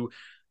to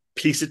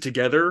piece it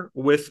together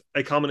with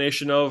a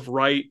combination of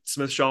Wright,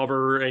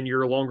 Smith-Shawver, and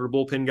your longer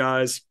bullpen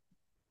guys.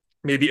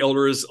 Maybe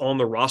Elder is on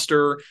the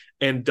roster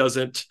and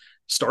doesn't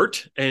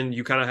start, and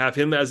you kind of have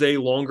him as a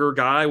longer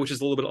guy, which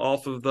is a little bit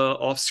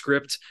off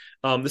script.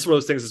 This is one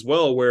of those things as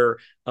well where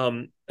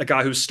a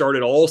guy who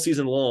started all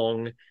season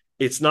long,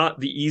 it's not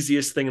the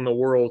easiest thing in the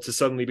world to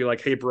suddenly be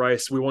like, hey,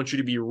 Bryce, we want you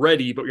to be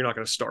ready, but you're not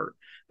going to start.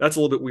 That's a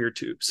little bit weird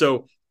too.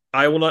 So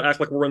I will not act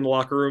like we're in the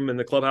locker room in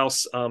the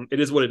clubhouse. It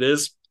is what it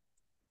is.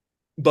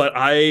 But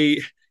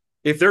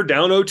if they're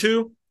down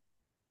 0-2,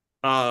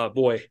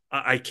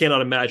 I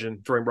cannot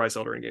imagine throwing Bryce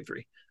Elder in game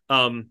 3.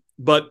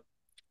 But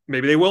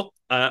maybe they will.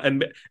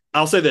 And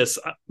I'll say this,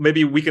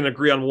 maybe we can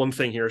agree on one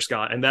thing here,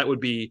 Scott, and that would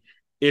be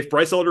if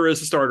Bryce Elder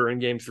is a starter in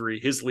game 3,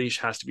 his leash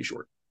has to be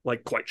short,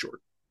 like quite short.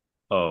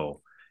 I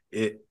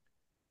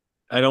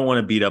don't want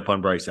to beat up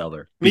on Bryce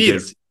Elder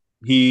because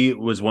he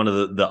was one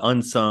of the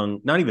unsung,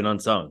 not even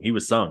unsung. He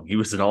was sung. He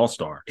was an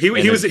all-star. He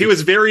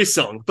was very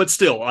sung, but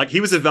still, like he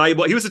was a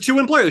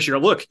 2-win player this year.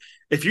 Look,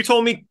 if you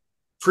told me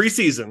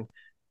preseason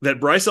that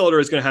Bryce Elder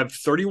is going to have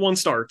 31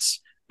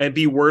 starts and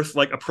be worth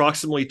like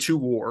approximately 2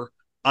 WAR,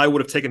 I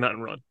would have taken that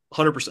and run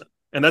 100%.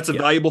 And that's a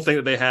valuable thing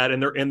that they had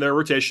in their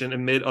rotation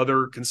amid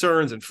other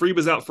concerns. And Freeb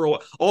was out for a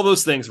while. All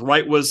those things.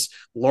 Wright was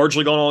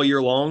largely gone all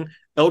year long.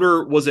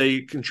 Elder was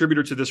a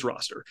contributor to this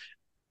roster.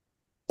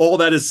 All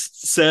that is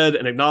said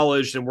and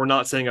acknowledged, and we're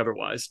not saying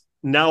otherwise.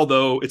 Now,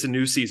 though, it's a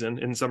new season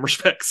in some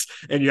respects,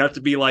 and you have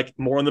to be like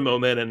more in the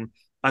moment. And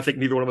I think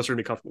neither one of us are going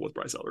to be comfortable with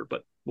Bryce Elder,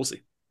 but we'll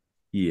see.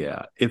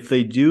 Yeah, if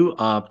they do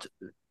opt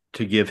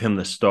to give him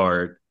the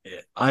start,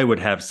 I would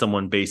have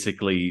someone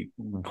basically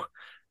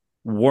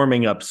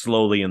warming up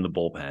slowly in the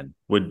bullpen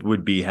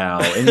would be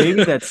how, and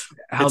maybe that's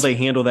how they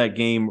handle that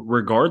game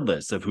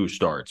regardless of who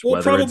starts.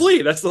 Well,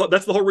 probably that's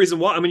the whole reason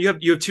why. I mean,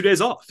 you have 2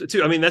 days off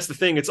too. I mean, that's the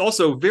thing. It's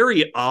also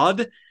very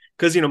odd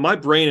because, my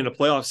brain in a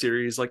playoff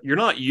series, like you're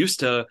not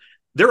used to,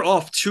 they're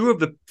off 2 of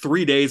the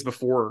 3 days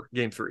before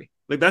game 3.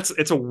 Like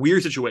it's a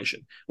weird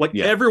situation. Like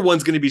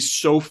everyone's going to be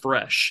so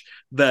fresh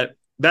that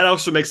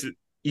also makes it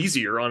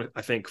easier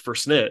I think for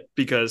Snit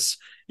because,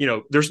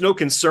 there's no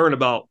concern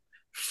about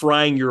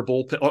frying your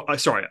bullpen.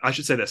 Sorry, I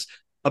should say this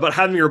about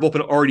having your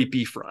bullpen already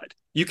be fried.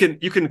 You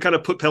can kind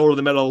of put pedal to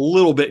the metal a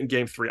little bit in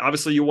game 3.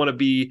 Obviously, you want to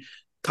be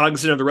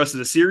cognizant of the rest of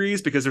the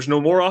series because there's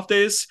no more off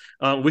days.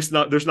 At least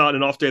there's not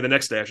an off day the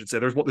next day. I should say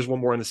there's one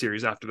more in the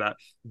series after that.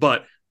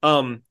 But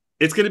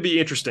it's going to be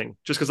interesting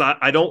just because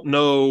I don't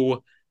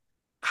know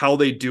how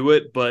they do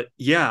it. But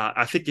yeah,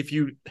 I think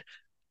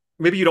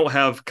maybe you don't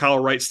have Kyle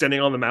Wright standing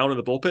on the mound in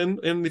the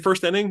bullpen in the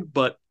first inning,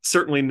 but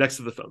certainly next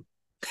to the phone.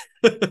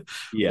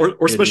 Yeah,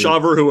 or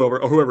Smith-Shawver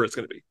or whoever it's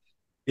going to be.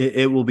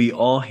 It will be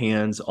all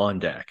hands on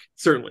deck,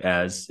 Certainly.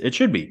 as it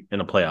should be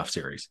in a playoff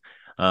series.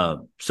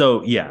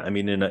 So yeah, I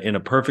mean, in a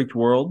perfect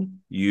world,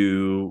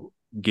 you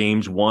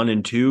games 1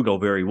 and 2 go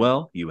very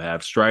well. You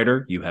have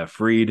Strider, you have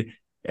Fried,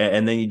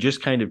 and then you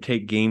just kind of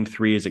take game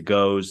 3 as it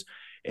goes.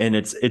 And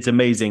it's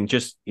amazing.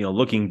 Just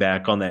looking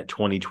back on that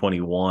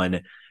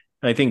 2021,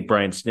 I think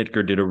Brian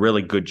Snitker did a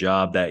really good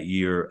job that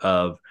year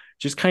of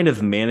just kind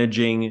of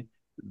managing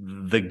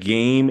the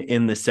game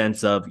in the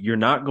sense of you're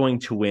not going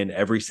to win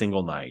every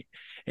single night.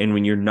 And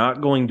when you're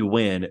not going to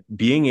win,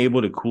 being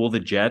able to cool the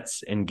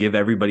jets and give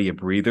everybody a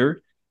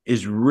breather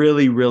is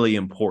really, really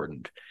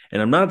important.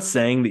 And I'm not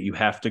saying that you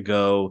have to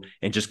go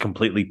and just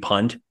completely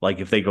punt. Like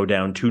if they go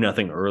down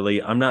 2-0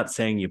 early, I'm not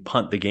saying you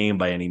punt the game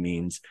by any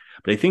means.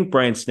 But I think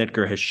Brian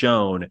Snitker has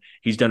shown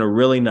he's done a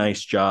really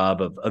nice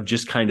job of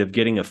just kind of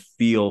getting a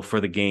feel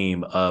for the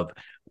game of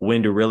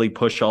when to really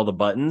push all the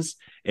buttons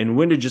and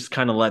when to just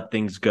kind of let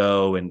things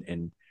go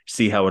and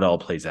see how it all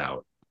plays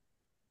out.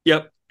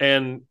 Yep.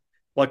 And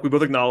like we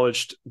both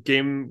acknowledged,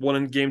 game 1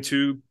 and game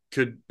 2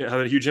 could have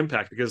a huge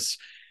impact because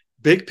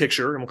big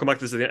picture, and we'll come back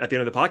to this at the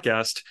end of the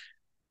podcast,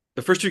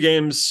 the first 2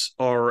 games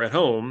are at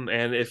home.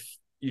 And if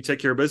you take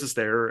care of business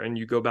there and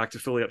you go back to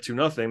Philly up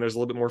 2-0, there's a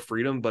little bit more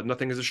freedom, but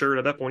nothing is assured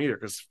at that point either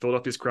because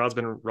Philadelphia's crowd's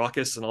been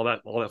raucous and all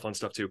that fun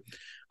stuff too.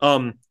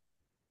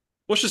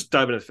 Let's just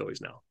dive into the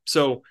Phillies now.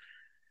 So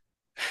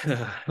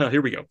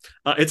here we go.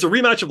 It's a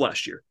rematch of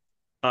last year.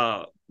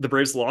 The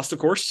Braves lost, of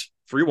course,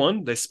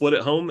 3-1. They split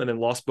at home and then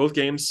lost both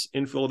games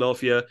in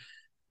Philadelphia.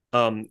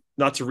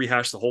 Not to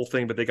rehash the whole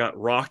thing, but they got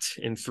rocked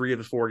in 3 of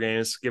the 4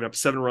 games, giving up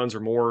 7 runs or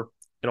more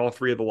in all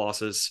 3 of the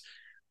losses.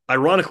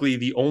 Ironically,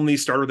 the only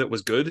starter that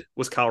was good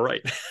was Kyle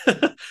Wright,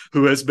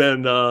 who has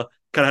been kind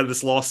of had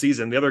this lost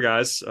season. The other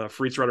guys,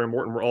 Fried, Strider, and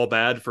Morton, were all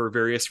bad for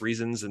various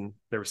reasons, and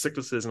there were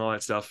sicknesses and all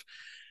that stuff.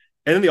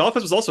 And then the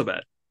offense was also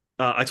bad.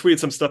 I tweeted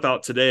some stuff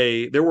out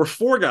today. There were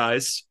 4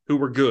 guys who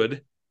were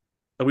good,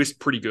 at least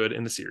pretty good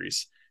in the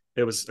series.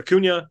 It was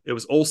Acuna, it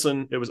was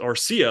Olsen, it was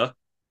Arcia,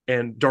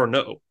 and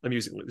d'Arnaud,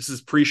 amusingly. This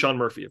is pre-Sean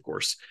Murphy, of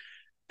course.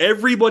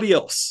 Everybody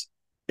else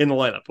in the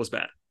lineup was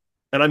bad.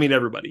 And I mean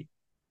everybody.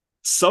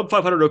 Sub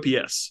 500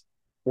 OPS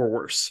or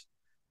worse.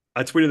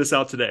 I tweeted this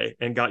out today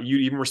and got you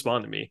to even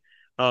respond to me.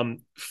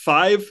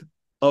 5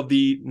 of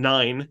the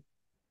 9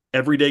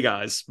 everyday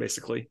guys,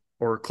 basically,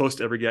 or close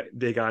to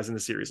everyday guys in the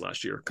series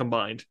last year,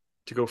 combined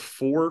to go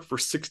 4 for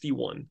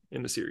 61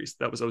 in the series.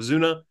 That was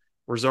Ozuna,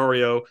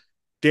 Rosario,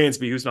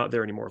 Dansby, who's not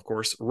there anymore, of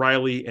course,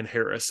 Riley, and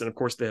Harris. And of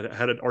course, they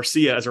had an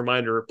Arcia, as a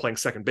reminder, playing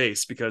second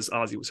base because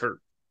Ozzy was hurt.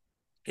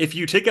 If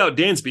you take out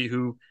Dansby,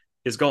 who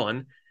is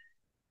gone,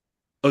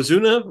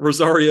 Ozuna,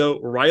 Rosario,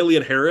 Riley,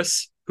 and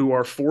Harris, who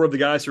are 4 of the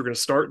guys who are going to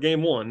start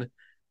game 1,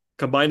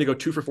 combined to go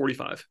 2 for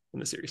 45 in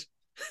the series.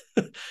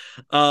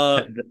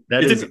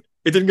 It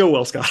didn't go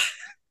well, Scott.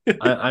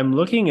 I'm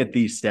looking at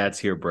these stats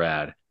here,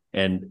 Brad,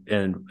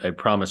 and I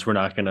promise we're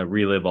not going to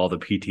relive all the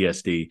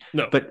PTSD.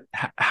 No. But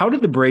how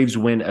did the Braves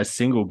win a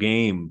single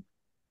game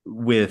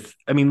with,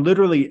 I mean,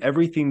 literally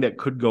everything that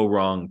could go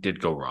wrong did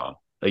go wrong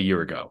a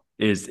year ago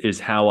is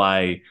how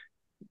I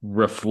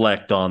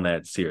reflect on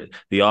that series.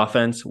 The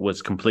offense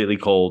was completely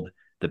cold.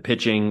 The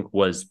pitching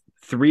was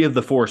 3 of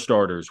the 4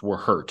 starters were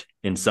hurt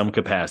in some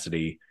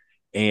capacity,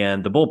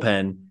 and the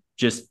bullpen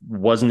just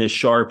wasn't as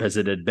sharp as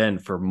it had been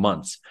for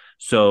months.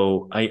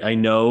 So I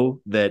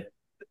know that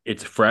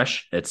it's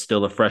fresh. It's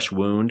still a fresh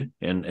wound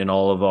in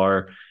all of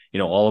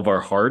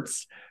our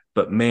hearts.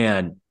 But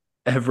man,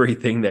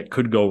 everything that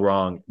could go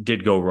wrong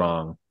did go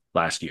wrong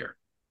last year.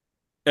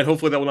 And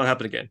hopefully that will not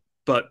happen again.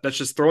 But that's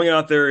just throwing it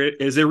out there.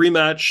 It is a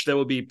rematch. There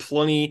will be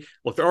plenty.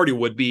 Look, there already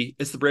would be.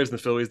 It's the Braves and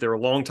the Phillies. They were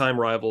longtime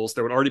rivals.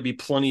 There would already be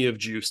plenty of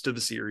juice to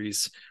the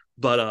series.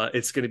 But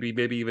it's going to be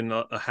maybe even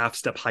a half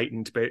step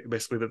heightened,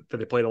 basically, that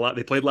they played a lot.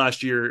 They played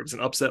last year. It was an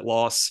upset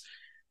loss.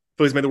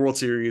 Phillies made the World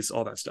Series,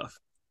 all that stuff.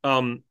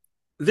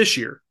 This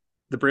year,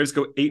 the Braves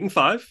go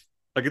 8-5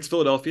 against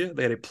Philadelphia.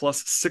 They had a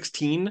plus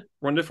 16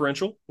 run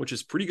differential, which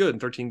is pretty good in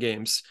 13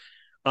 games.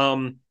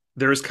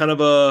 There's kind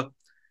of a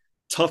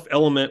tough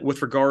element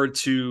with regard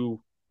to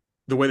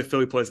the way the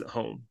Philly plays at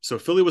home. So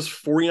Philly was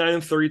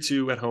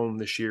 49-32 at home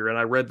this year. And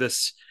I read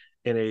this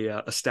in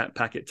a stat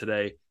packet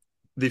today.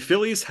 The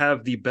Phillies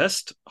have the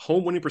best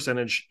home winning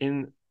percentage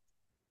in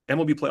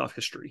MLB playoff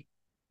history,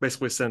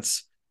 basically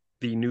since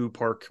the new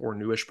park, or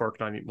newish park,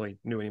 not really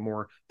new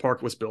anymore,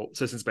 park was built,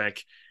 Citizens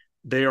Bank.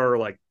 They are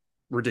like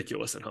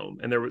ridiculous at home.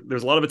 And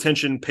there's a lot of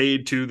attention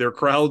paid to their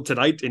crowd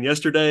tonight and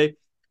yesterday.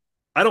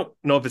 I don't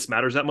know if this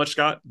matters that much,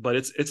 Scott, but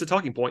it's a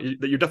talking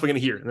point that you're definitely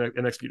going to hear in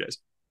the next few days.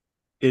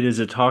 It is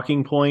a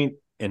talking point.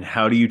 And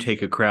how do you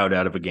take a crowd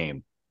out of a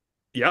game?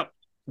 Yeah.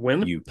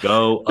 When? You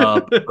go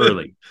up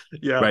early.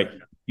 Yeah. Right.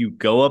 You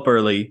go up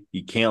early.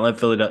 You can't let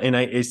Philadelphia. And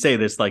I say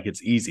this like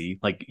it's easy.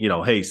 Like,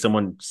 hey,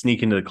 someone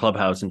sneak into the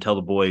clubhouse and tell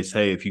the boys,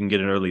 hey, if you can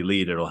get an early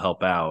lead, it'll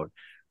help out.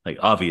 Like,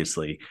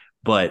 obviously.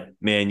 But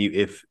man,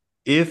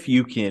 if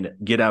you can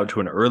get out to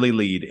an early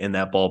lead in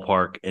that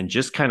ballpark and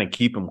just kind of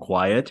keep them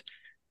quiet,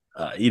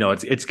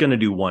 it's going to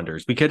do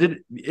wonders, because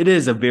it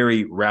is a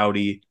very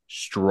rowdy,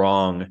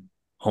 strong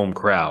home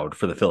crowd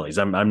for the Phillies.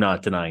 I'm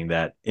not denying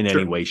that in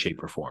any way,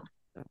 shape, or form.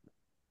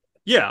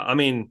 Yeah, I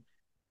mean,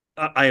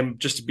 I am,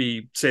 just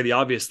to say the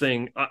obvious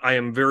thing, I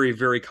am very,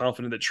 very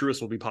confident that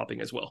Truist will be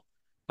popping as well.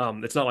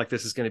 It's not like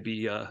this is going to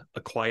be a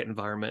quiet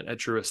environment at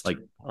Truist, like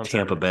on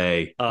Tampa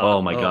Saturday. Bay.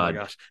 Oh my God.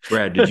 gosh.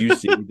 Brad, did you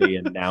see they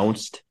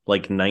announced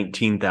like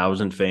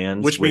 19,000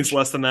 fans, which means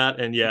less than that,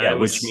 and yeah,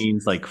 which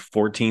means like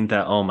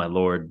 14,000. Oh my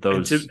Lord,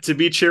 those. To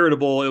be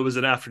charitable, it was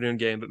an afternoon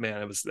game, but man,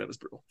 that was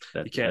brutal.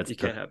 You can't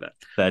have that.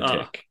 That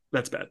tick.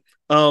 That's bad.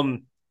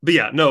 But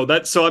yeah, no,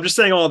 so I'm just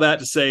saying all that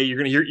to say you're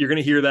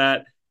gonna hear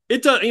that.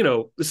 It does,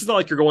 this is not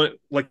like you're going,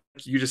 like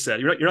you just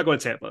said, you're not going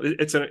to Tampa.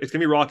 It's gonna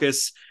be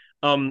raucous.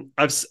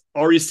 I've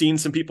already seen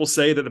some people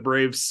say that the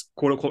Braves,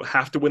 quote unquote,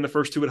 have to win the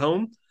first two at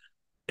home.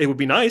 It would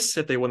be nice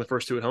if they won the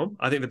first two at home.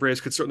 I think the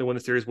Braves could certainly win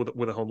the series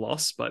with a home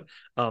loss, but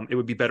it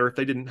would be better if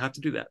they didn't have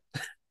to do that.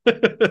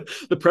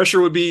 The pressure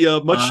would be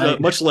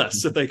much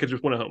less if they could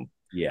just win at home.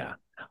 Yeah,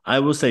 I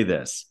will say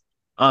this.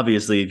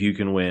 Obviously, if you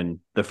can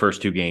win the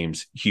first two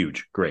games,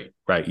 huge, great,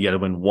 right? You got to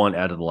win one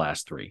out of the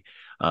last three.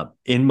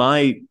 In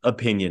my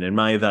opinion, in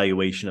my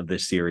evaluation of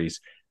this series,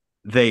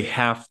 they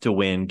have to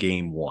win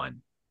game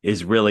one.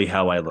 Is really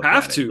how I look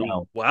at it.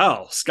 Now,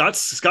 wow. Scott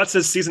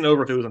says season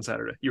over if it was on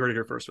Saturday. You heard it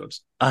here first,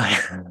 folks. I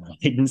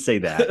didn't say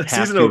that.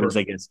 Season over.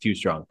 I guess too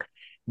strong.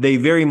 They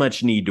very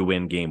much need to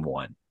win game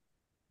one.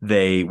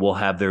 They will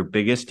have their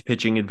biggest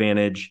pitching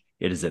advantage.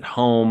 It is at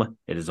home.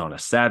 It is on a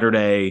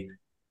Saturday.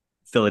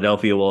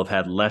 Philadelphia will have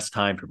had less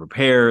time to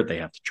prepare. They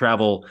have to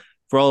travel.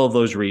 For all of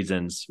those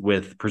reasons,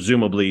 with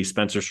presumably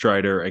Spencer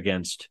Strider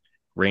against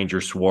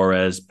Ranger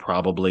Suarez,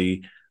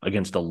 probably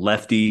against a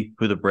lefty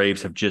who the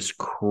Braves have just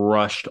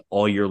crushed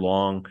all year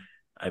long.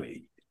 I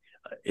mean,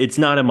 it's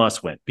not a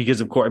must win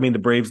because, of course, the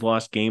Braves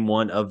lost game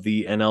one of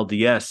the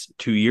NLDS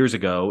 2 years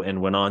ago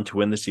and went on to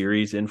win the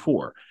series in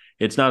 4.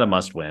 It's not a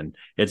must win.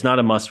 It's not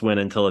a must win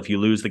until if you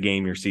lose the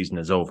game, your season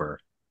is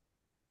over.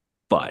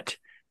 But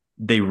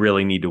they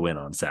really need to win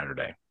on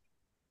Saturday.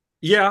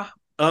 Yeah.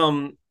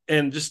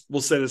 And just,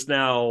 we'll say this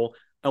now.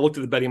 I looked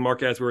at the betting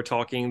market as we were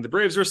talking. The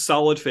Braves are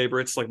solid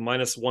favorites, like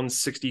minus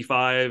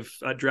 165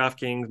 at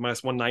DraftKings,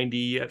 minus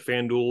 190 at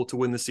FanDuel to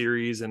win the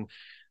series. And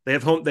they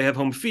have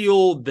home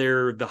field.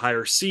 They're the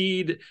higher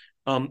seed.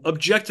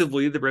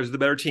 Objectively, the Braves are the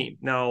better team.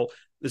 Now,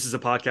 this is a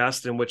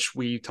podcast in which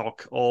we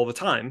talk all the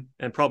time,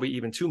 and probably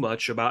even too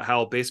much, about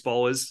how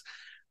baseball is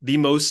the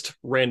most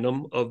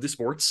random of the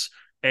sports.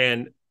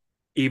 And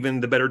even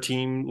the better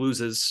team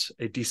loses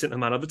a decent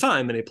amount of the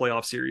time in a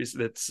playoff series.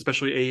 That's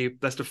especially a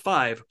best of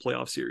 5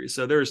 playoff series.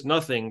 So there's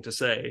nothing to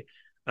say,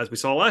 as we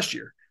saw last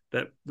year,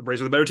 that the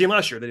Braves were the better team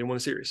last year. They didn't win the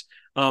series.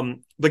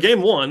 But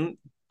game one,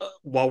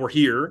 while we're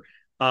here,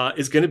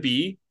 is going to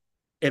be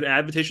an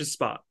advantageous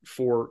spot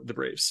for the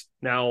Braves.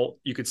 Now,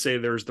 you could say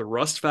there's the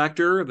rust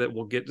factor that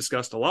will get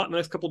discussed a lot in the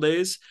next couple of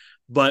days,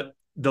 but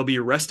they'll be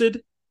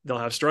rested. They'll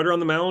have Strider on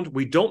the mound.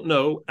 We don't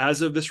know,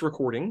 as of this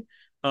recording,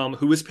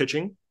 who is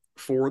pitching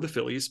for the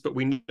Phillies, but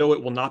we know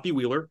it will not be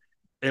Wheeler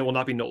and it will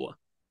not be Nola.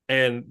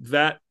 And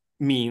that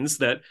means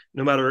that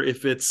no matter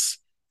if it's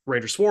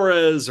Ranger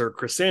Suarez or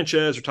Chris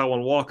Sanchez or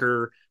Taijuan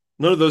Walker,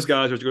 none of those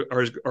guys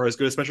are as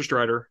good as Spencer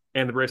Strider,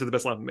 and the Braves have the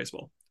best lineup in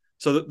baseball.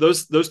 So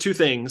those two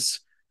things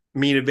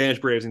mean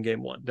advantage Braves in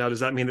game one. Now, does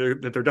that mean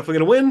that they're definitely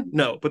going to win?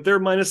 No, but they're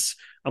minus,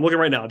 I'm looking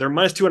right now, they're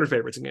minus 200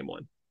 favorites in game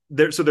one.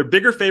 They're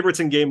bigger favorites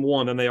in game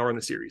one than they are in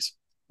the series,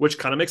 which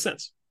kind of makes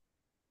sense.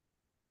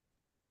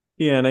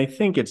 Yeah, and I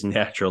think it's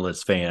natural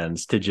as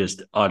fans to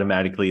just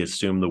automatically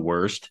assume the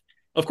worst.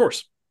 Of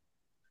course.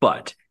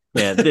 But,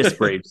 man, this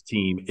Braves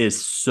team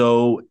is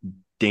so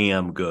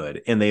damn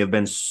good, and they have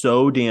been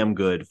so damn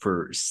good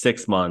for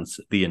 6 months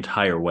the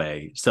entire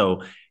way.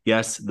 So,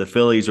 yes, the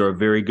Phillies are a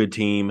very good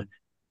team.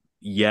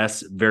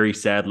 Yes, very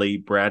sadly,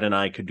 Brad and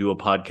I could do a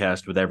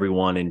podcast with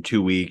everyone in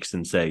 2 weeks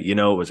and say, it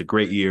was a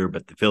great year,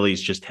 but the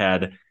Phillies just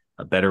had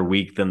a better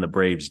week than the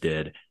Braves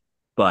did.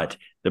 But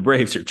the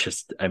Braves are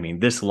just,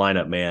 this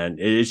lineup, man,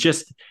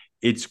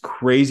 it's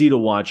crazy to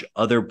watch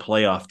other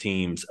playoff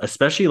teams,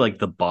 especially like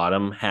the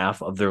bottom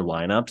half of their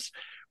lineups,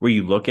 where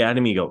you look at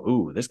him, you go,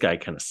 ooh, this guy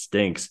kind of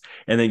stinks.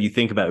 And then you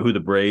think about who the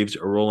Braves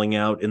are rolling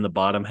out in the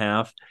bottom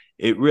half.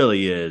 It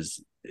really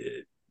is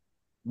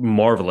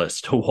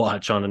marvelous to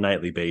watch on a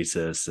nightly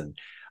basis. And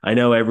I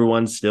know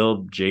everyone's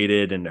still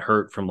jaded and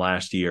hurt from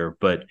last year,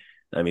 but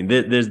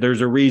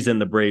there's a reason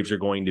the Braves are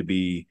going to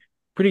be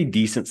pretty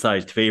decent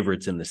sized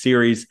favorites in the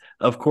series.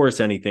 Of course,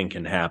 anything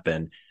can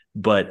happen,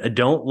 but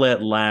don't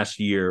let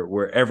last year,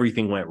 where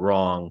everything went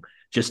wrong,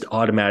 just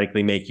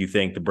automatically make you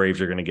think the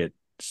Braves are going to get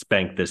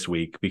spanked this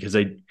week, because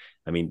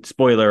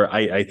spoiler,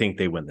 I think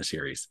they win the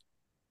series.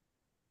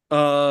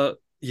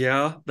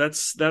 Yeah,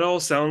 that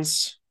all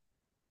sounds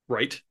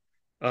right.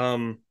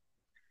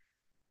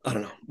 I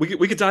don't know.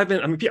 We could dive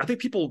in. I think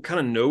people kind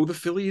of know the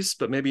Phillies,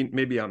 but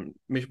maybe I'm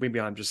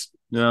just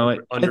I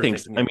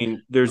think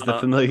there's the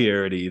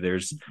familiarity. There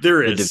is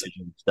the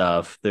division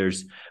stuff.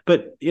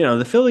 But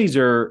the Phillies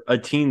are a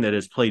team that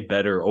has played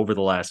better over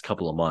the last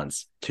couple of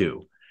months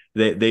too.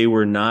 They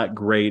were not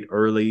great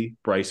early.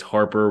 Bryce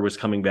Harper was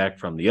coming back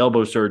from the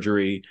elbow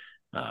surgery.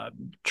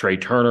 Trey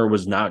Turner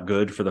was not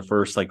good for the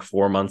first like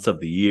 4 months of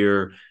the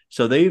year.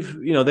 So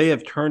they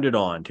have turned it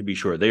on, to be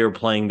sure. They are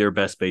playing their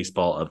best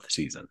baseball of the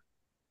season.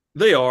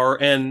 They are.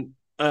 And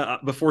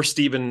before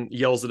Steven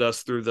yells at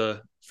us through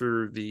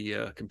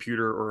the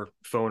computer or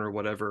phone or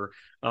whatever,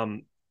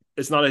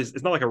 it's not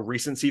like a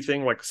recency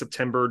thing. Like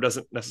September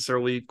doesn't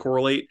necessarily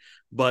correlate,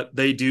 but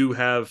they do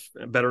have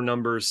better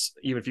numbers,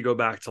 even if you go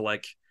back to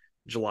like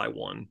July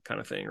 1 kind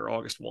of thing, or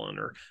August 1,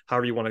 or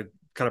however you want to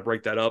kind of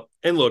break that up.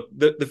 And look,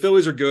 the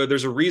Phillies are good.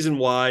 There's a reason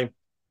why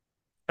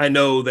I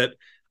know that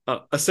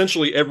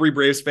essentially every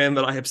Braves fan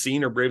that I have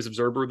seen, or Braves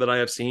observer that I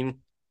have seen,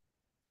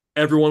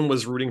 everyone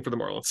was rooting for the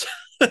Marlins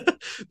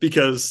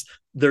because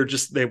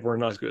they were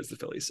not as good as the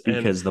Phillies.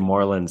 Because the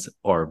Marlins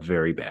are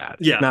very bad.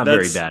 Yeah, not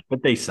very bad,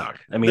 but they suck.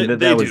 I mean,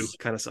 they do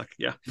kind of suck.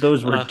 Yeah,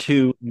 those were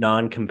two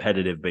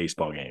non-competitive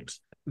baseball games.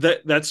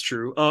 That's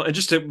true.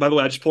 And by the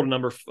way, I just pulled a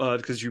number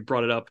because you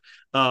brought it up.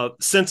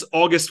 Since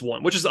August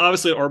 1, which is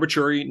obviously an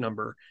arbitrary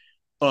number,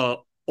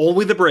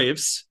 only the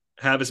Braves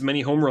have as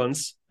many home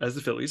runs as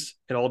the Phillies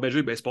in all of Major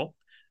League Baseball.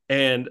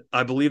 And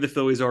I believe the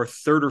Phillies are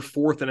third or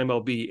fourth in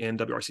MLB in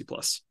WRC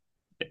plus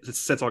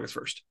since August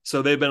 1st.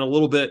 So they've been a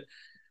little bit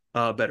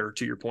better,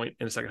 to your point,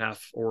 in the second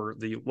half, or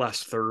the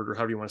last third, or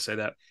however you want to say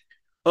that,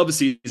 of the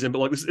season. But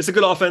like, it's a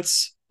good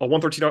offense, a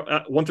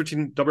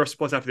 113 WRC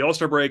plus after the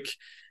All-Star break.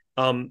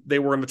 They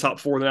were in the top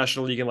 4 of the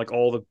National League in like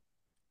all the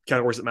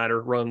categories that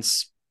matter: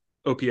 runs,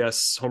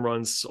 OPS, home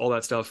runs, all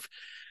that stuff.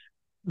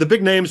 The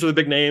big names are the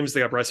big names. They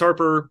got Bryce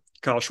Harper,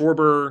 Kyle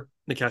Schwarber,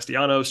 Nick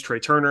Castellanos, Trey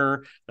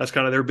Turner. That's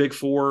kind of their big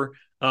 4.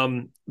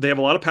 They have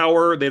a lot of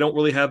power. They don't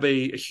really have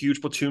a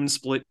huge platoon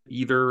split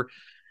either.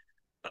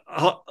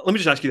 Let me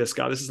just ask you this,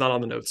 Scott. This is not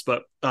on the notes,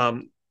 but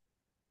other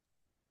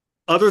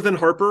than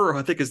Harper,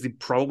 I think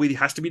probably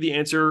has to be the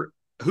answer.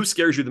 Who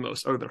scares you the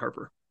most other than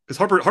Harper? Because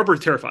Harper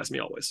terrifies me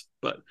always.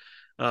 But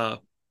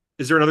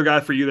is there another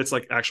guy for you that's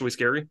like actually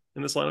scary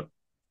in this lineup?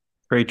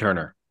 Trey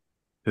Turner,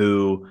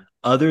 who,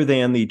 other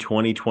than the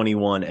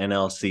 2021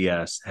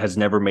 NLCS, has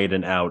never made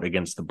an out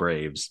against the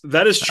Braves.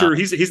 That is true.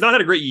 He's not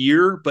had a great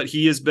year, but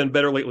he has been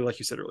better lately, like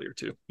you said earlier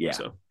too. Yeah.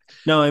 So.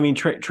 No, I mean,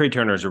 Trey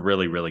Turner is a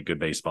really, really good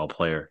baseball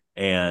player.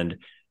 And,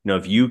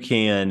 if you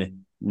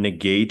can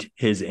negate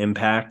his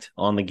impact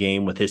on the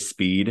game with his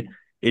speed,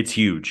 it's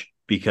huge,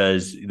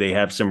 because they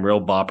have some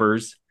real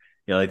boppers.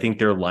 I think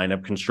their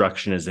lineup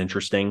construction is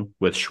interesting,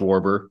 with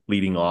Schwarber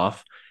leading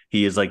off.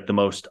 He is like the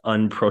most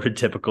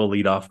unprototypical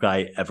leadoff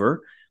guy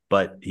ever,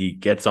 but he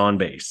gets on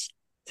base.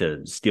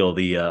 To steal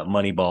the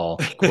Moneyball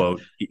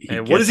quote.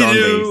 And what does he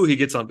do? He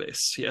gets on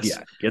base. Yes.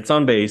 Yeah, gets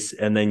on base.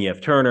 And then you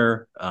have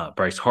Turner,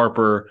 Bryce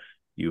Harper.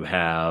 You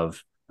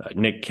have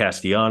Nick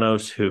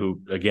Castellanos, who,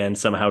 again,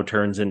 somehow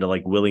turns into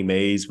like Willie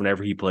Mays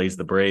whenever he plays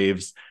the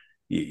Braves.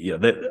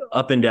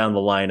 Up and down the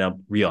lineup,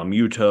 Real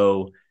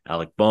Muto,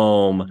 Alec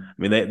Boehm. I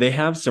mean, they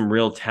have some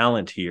real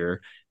talent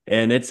here.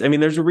 And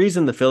there's a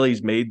reason the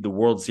Phillies made the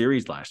World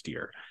Series last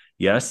year.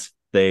 Yes,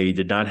 they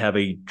did not have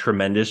a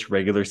tremendous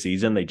regular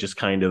season. They just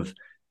kind of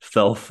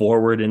fell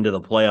forward into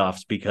the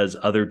playoffs because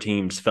other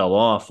teams fell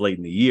off late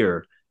in the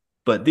year.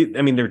 But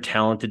they're a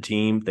talented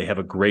team. They have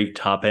a great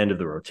top end of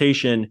the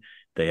rotation.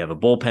 They have a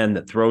bullpen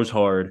that throws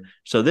hard.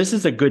 So this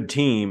is a good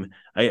team.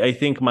 I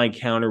think my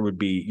counter would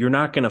be, you're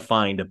not going to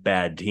find a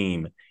bad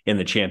team in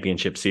the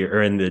championship series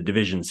or in the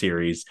division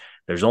series.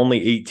 There's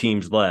only 8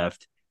 teams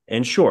left.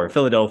 And sure,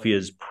 Philadelphia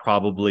is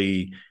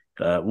probably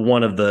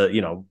one of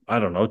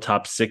the,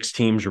 top 6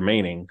 teams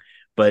remaining.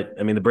 But,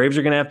 the Braves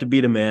are going to have to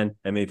beat them, man.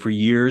 For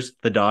years,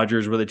 the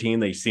Dodgers were the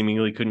team they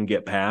seemingly couldn't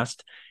get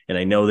past. And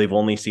I know they've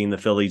only seen the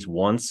Phillies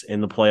once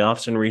in the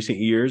playoffs in recent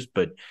years,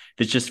 but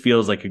this just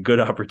feels like a good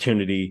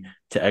opportunity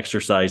to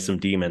exercise some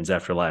demons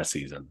after last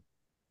season.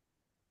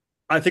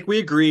 I think we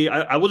agree.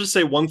 I will just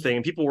say one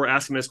thing. People were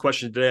asking me this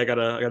question today. I got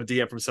a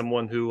DM from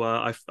someone who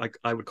I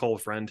would call a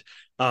friend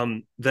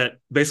that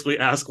basically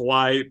asked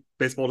why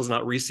baseball does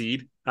not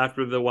reseed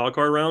after the wild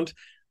card round.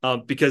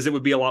 Because it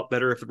would be a lot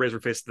better if the Braves were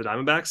facing the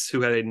Diamondbacks,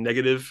 who had a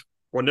negative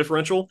run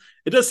differential.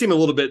 It does seem a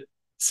little bit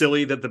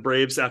silly that the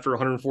Braves, after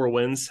 104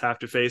 wins, have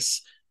to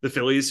face the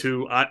Phillies,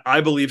 who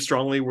I believe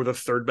strongly were the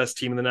 3rd best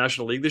team in the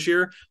National League this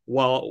year,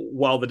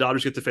 while the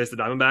Dodgers get to face the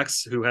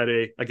Diamondbacks, who had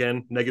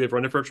again, negative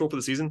run differential for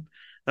the season.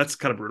 That's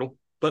kind of brutal,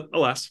 but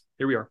alas,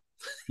 here we are.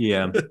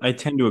 Yeah, I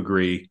tend to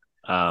agree.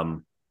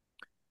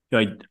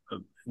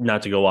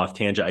 Not to go off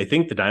tangent, I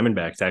think the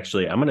Diamondbacks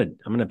actually. I'm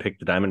gonna pick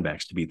the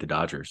Diamondbacks to beat the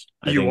Dodgers.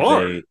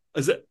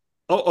 Is it?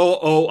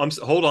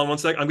 Hold on one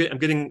sec. I'm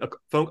getting a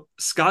phone.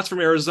 Scott's from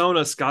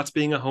Arizona. Scott's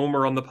being a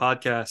homer on the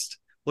podcast.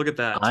 Look at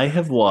that. I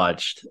have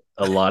watched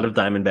a lot of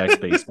Diamondbacks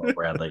baseball,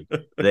 Bradley.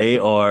 They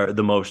are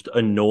the most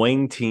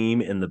annoying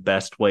team in the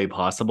best way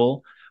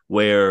possible,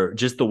 where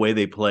just the way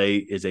they play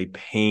is a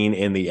pain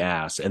in the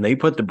ass, and they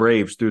put the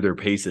Braves through their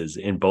paces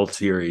in both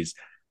series.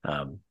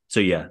 So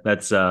yeah,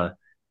 that's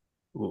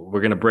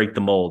we're going to break the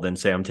mold and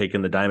say I'm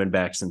taking the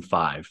Diamondbacks in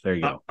 5. There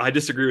you go. I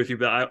disagree with you,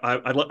 but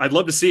I'd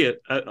love to see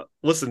it.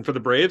 Listen, for the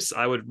Braves,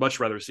 I would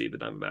much rather see the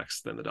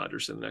Diamondbacks than the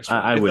Dodgers in the next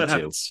round. I would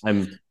too.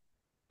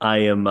 I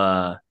am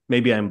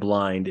maybe I'm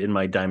blind in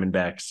my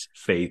Diamondbacks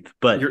faith,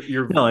 but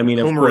Your no, I mean,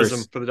 of course,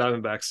 homerism for the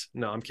Diamondbacks.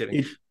 No, I'm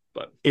kidding.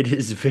 But it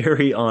is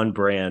very on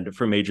brand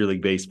for Major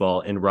League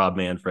Baseball and Rob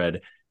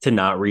Manfred to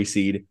not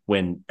reseed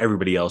when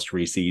everybody else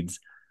reseeds.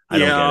 I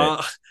don't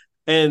get it.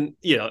 And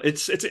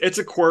it's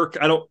a quirk.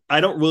 I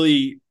don't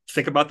really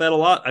think about that a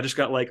lot. I just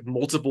got like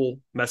multiple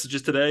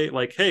messages today,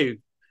 like, hey,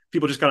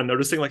 people just kind of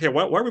noticing, like, hey,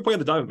 why are we playing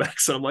the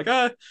Diamondbacks? And I'm like,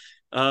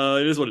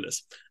 it is what it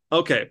is.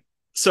 Okay,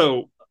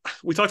 so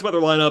we talked about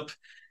their lineup.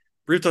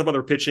 We talked about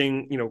their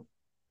pitching.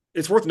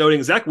 It's worth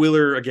noting Zach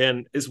Wheeler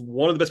again is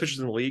one of the best pitchers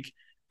in the league,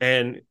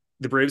 and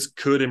the Braves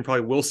could and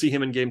probably will see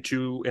him in Game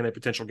 2 and a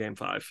potential Game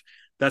 5.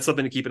 That's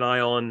something to keep an eye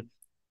on.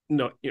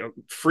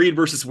 Fried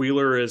versus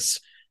Wheeler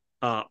is,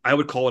 I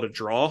would call it a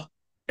draw,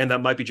 and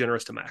that might be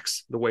generous to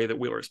Max, the way that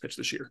Wheeler has pitched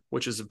this year,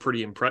 which is a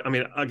pretty impressive. I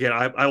mean, again,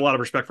 I have a lot of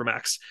respect for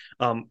Max.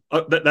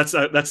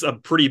 That's a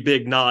pretty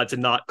big nod to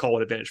not call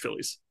it advantage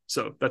Phillies.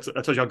 So that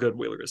tells you how good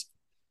Wheeler is.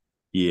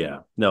 Yeah,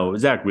 no,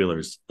 Zach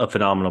Wheeler's a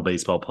phenomenal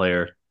baseball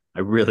player. I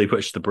really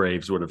wish the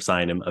Braves would have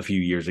signed him a few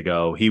years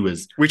ago.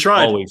 We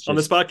tried on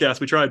this podcast.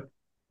 We tried.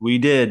 We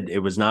did. It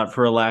was not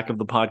for a lack of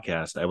the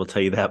podcast. I will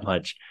tell you that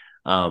much.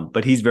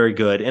 But he's very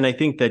good. And I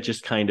think that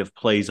just kind of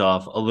plays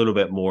off a little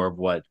bit more of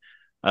what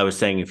I was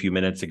saying a few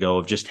minutes ago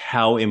of just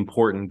how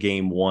important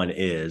Game 1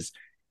 is.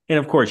 And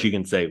of course you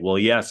can say, well,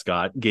 yeah,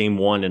 Scott, Game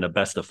 1 in a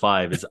best of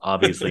 5 is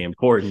obviously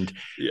important.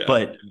 Yeah.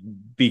 But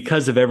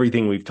because of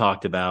everything we've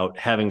talked about,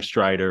 having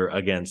Strider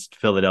against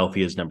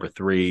Philadelphia's number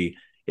 3,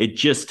 it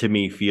just to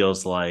me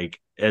feels like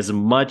as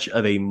much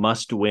of a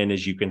must win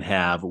as you can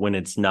have when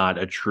it's not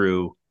a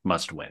true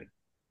must win.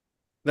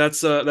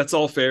 That's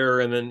all fair.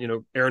 And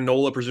then, Aaron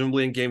Nola,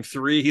 presumably in Game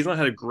 3, he's not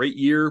had a great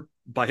year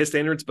by his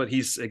standards, but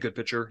he's a good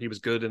pitcher. He was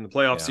good in the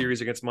playoff series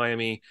against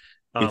Miami.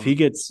 If he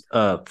gets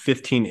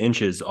 15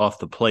 inches off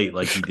the plate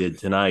like he did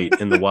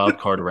tonight in the wild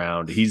card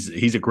round,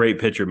 he's a great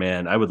pitcher,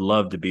 man. I would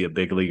love to be a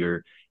big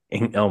leaguer.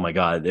 And, oh my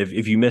God,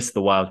 if you missed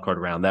the wild card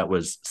round, that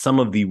was some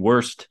of the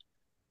worst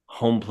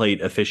home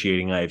plate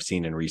officiating I have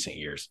seen in recent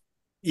years.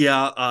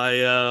 Yeah,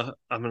 I'm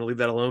going to leave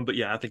that alone, but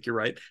yeah, I think you're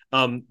right.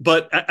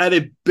 But at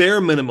a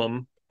bare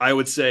minimum, I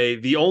would say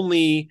the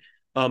only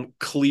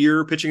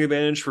clear pitching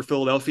advantage for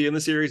Philadelphia in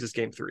the series is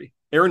Game 3.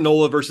 Aaron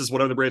Nola versus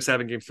whatever the Braves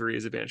have in Game 3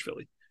 is advantage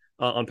Philly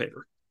on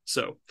paper.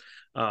 So,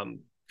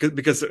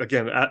 because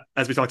again,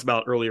 as we talked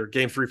about earlier,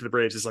 Game 3 for the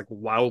Braves is like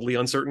wildly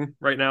uncertain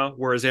right now,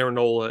 whereas Aaron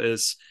Nola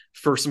is,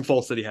 for some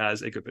faults that he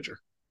has, a good pitcher.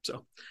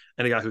 So,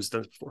 and a guy who's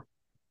done it before.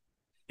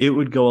 It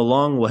would go a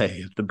long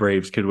way if the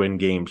Braves could win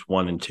Games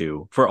 1 and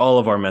 2 for all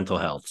of our mental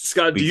health.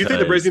 Scott, do you think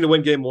the Braves need to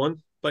win Game 1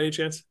 by any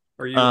chance?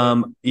 Are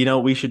you?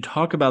 We should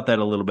talk about that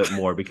a little bit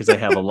more because I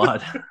have a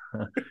lot.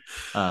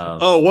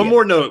 One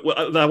more note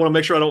that I want to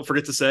make sure I don't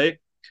forget to say.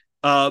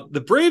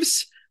 The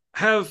Braves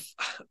have,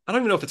 I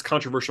don't even know if it's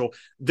controversial.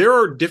 There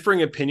are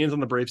differing opinions on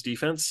the Braves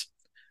defense.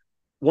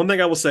 One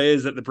thing I will say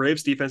is that the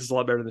Braves defense is a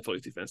lot better than the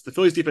Phillies defense. The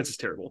Phillies defense is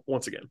terrible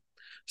once again.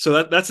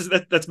 So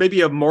that's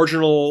maybe a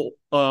marginal,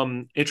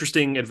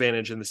 interesting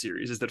advantage in the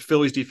series is that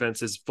Phillies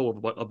defense is full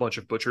of a bunch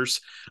of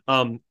butchers.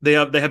 They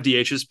have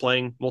DHs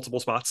playing multiple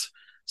spots.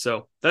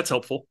 So that's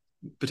helpful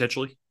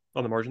potentially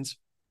on the margins.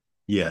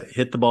 Yeah.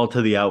 Hit the ball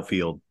to the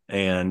outfield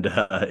and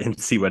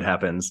see what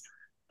happens.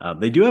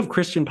 They do have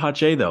Christian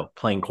Pache though,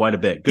 playing quite a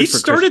bit. Good he for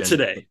started Christian.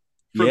 Today.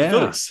 For the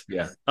Phillies.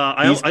 Yeah.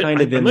 I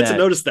meant to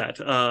notice that.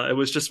 It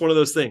was just one of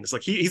those things.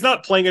 Like he's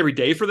not playing every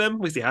day for them.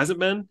 At least he hasn't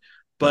been.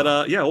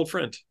 But old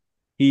friend.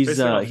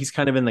 He's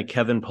kind of in the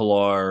Kevin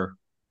Pillar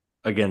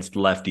against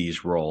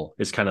lefties role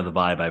is kind of the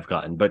vibe I've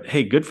gotten. But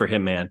hey, good for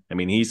him, man. I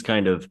mean, he's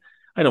kind of,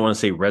 I don't want to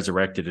say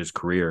resurrected his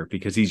career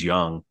because he's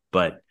young,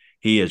 but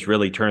he has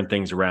really turned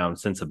things around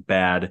since a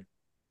bad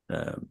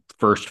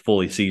first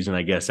fully season,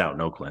 I guess, out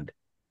in Oakland.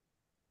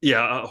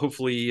 Yeah,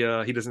 hopefully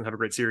he doesn't have a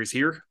great series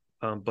here.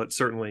 But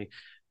certainly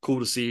cool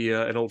to see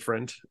an old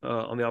friend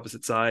on the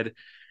opposite side.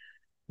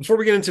 Before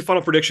we get into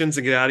final predictions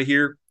and get out of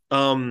here,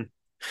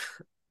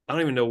 I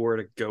don't even know where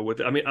to go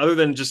with it. I mean, other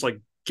than just like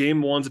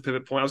Game 1's a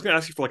pivot point, I was going to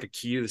ask you for like a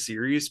key to the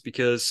series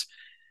because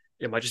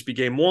it might just be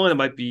Game 1. It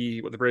might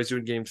be what the Braves do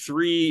in Game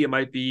 3. It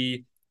might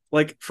be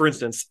like, for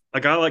instance,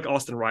 a guy like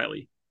Austin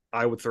Riley,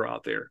 I would throw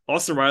out there.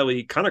 Austin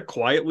Riley kind of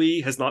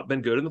quietly has not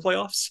been good in the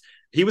playoffs.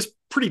 He was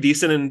pretty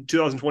decent in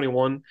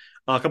 2021.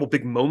 A couple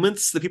big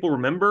moments that people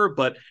remember,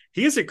 but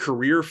he has a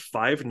career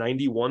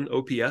 591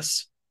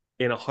 OPS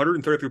in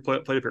 133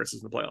 plate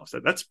appearances in the playoffs.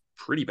 That's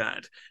pretty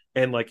bad.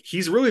 And like,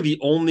 he's really the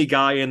only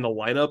guy in the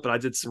lineup. And I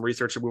did some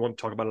research and we won't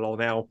talk about it all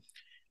now.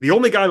 The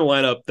only guy in the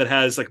lineup that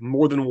has like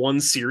more than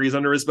one series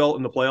under his belt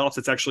in the playoffs,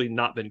 it's actually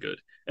not been good.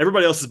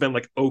 Everybody else has been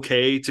like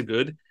okay to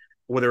good,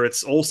 whether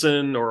it's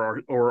Olsen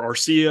or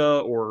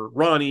Arcia or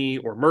Ronnie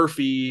or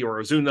Murphy or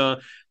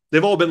Ozuna.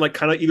 They've all been like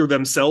kind of either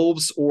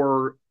themselves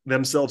or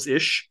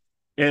themselves-ish.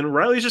 And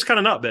Riley's just kind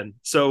of not been.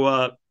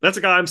 So that's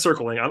a guy I'm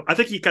circling. I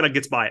think he kind of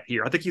gets by it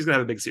here. I think he's going to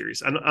have a big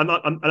series.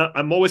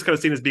 I'm always kind of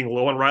seen as being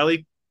low on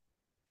Riley.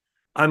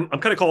 I'm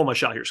kind of calling my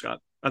shot here,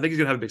 Scott. I think he's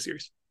going to have a big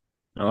series.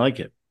 I like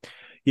it.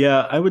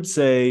 Yeah, I would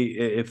say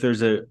if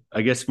there's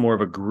I guess more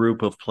of a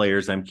group of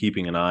players I'm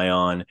keeping an eye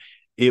on,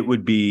 it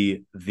would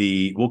be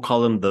we'll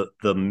call them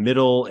the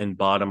middle and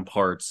bottom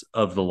parts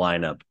of the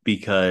lineup,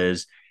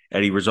 because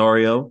Eddie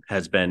Rosario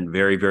has been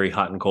very, very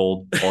hot and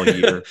cold all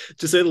year.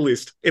 To say the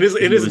least. In his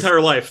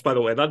entire life, by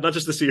the way, not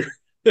just this year.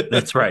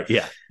 That's right.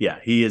 Yeah. Yeah.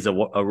 He is a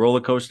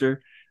roller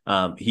coaster.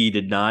 He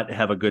did not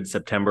have a good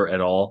September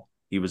at all.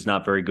 He was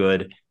not very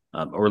good.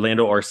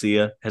 Orlando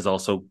Arcia has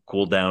also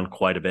cooled down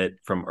quite a bit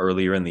from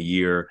earlier in the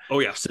year. Oh,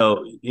 yeah.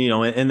 So,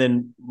 and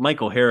then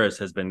Michael Harris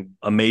has been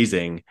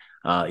amazing.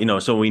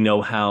 So we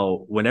know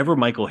how whenever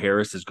Michael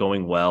Harris is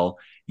going well,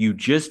 you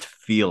just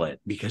feel it,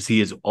 because he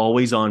is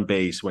always on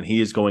base. When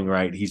he is going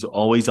right, he's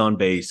always on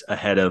base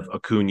ahead of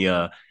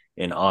Acuna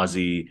and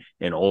Ozzy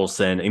and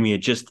Olsen. I mean, it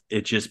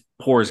just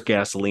pours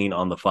gasoline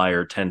on the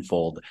fire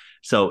tenfold.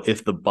 So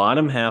if the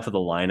bottom half of the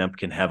lineup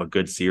can have a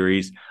good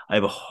series, I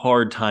have a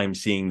hard time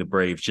seeing the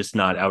Braves just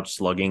not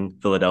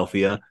outslugging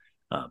Philadelphia.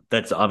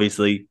 That's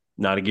obviously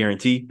not a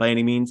guarantee by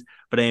any means,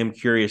 but I am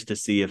curious to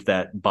see if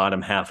that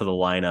bottom half of the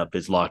lineup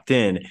is locked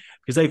in,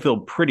 because I feel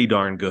pretty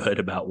darn good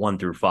about 1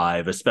 through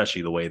 5,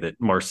 especially the way that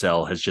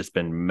Marcel has just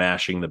been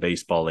mashing the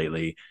baseball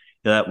lately.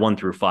 That 1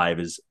 through 5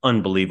 is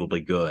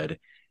unbelievably good.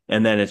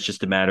 And then it's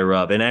just a matter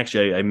of, and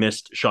actually I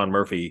missed Sean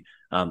Murphy,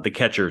 the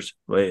catchers.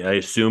 I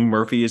assume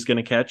Murphy is going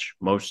to catch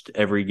most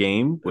every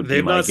game.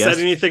 They've not said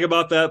anything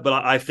about that, but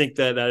I think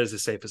that is a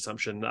safe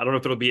assumption. I don't know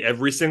if it'll be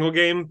every single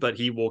game, but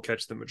he will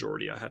catch the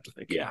majority, I have to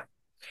think. Yeah.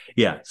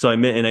 Yeah. So I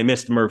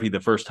missed Murphy the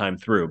first time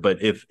through, but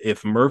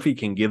if Murphy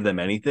can give them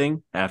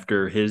anything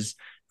after his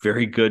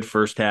very good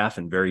first half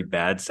and very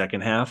bad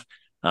second half,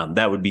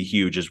 that would be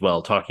huge as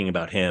well, talking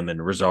about him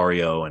and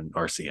Rosario and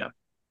Arcia.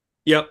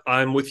 Yep,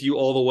 I'm with you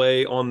all the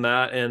way on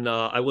that. And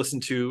I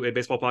listened to a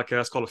baseball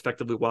podcast called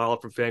Effectively Wild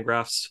from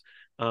Fangraphs.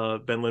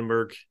 Ben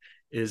Lindbergh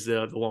is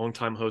the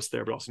longtime host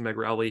there, but also Meg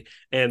Rowley.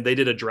 And they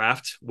did a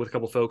draft with a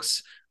couple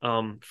folks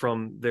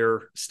from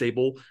their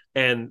stable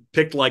and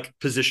picked like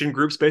position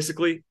groups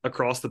basically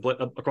across the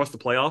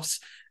playoffs.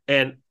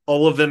 And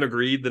all of them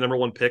agreed the number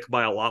one pick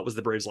by a lot was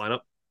the Braves lineup.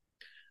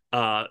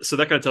 So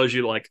that kind of tells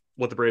you like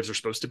what the Braves are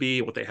supposed to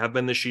be, what they have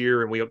been this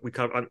year. And we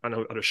cover, I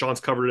know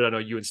Sean's covered it. I know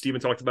you and Steven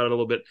talked about it a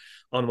little bit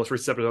on the most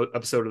recent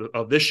episode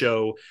of this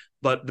show,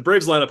 but the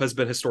Braves lineup has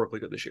been historically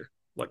good this year,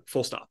 like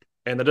full stop.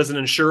 And that doesn't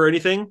ensure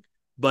anything,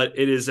 but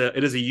it is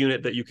a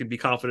unit that you can be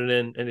confident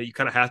in and that you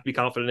kind of have to be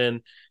confident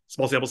in.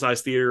 Small sample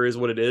size theater is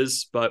what it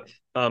is, but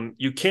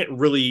you can't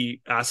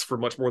really ask for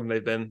much more than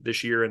they've been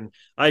this year. And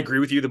I agree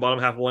with you. The bottom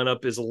half of the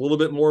lineup is a little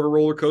bit more of a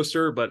roller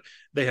coaster, but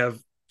they have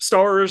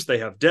stars, they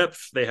have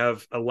depth, they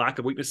have a lack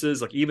of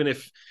weaknesses. Like even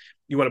if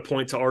you want to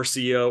point to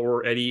Arcia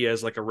or Eddie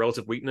as like a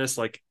relative weakness,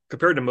 like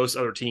compared to most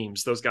other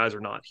teams, those guys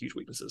are not huge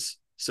weaknesses.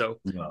 So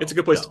it's a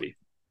good place to be.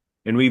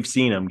 And we've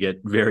seen them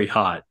get very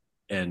hot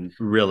and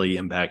really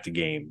impact a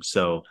game.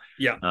 So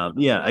yeah,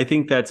 I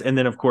think that's, and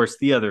then of course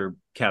the other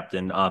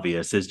captain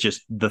obvious is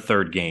just the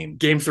third game.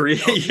 Game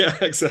 3. Yeah,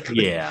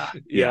 exactly. Yeah.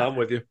 I'm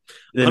with you.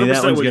 I mean,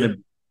 that one's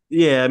going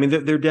to, I mean,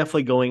 they're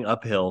definitely going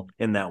uphill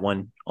in that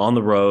one on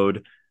the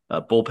road.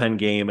 Bullpen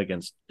game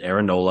against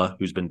Aaron Nola,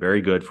 who's been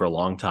very good for a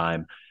long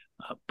time.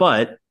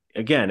 But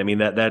again, I mean,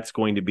 that's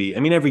going to be, I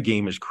mean, every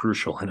game is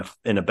crucial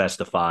in a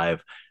best of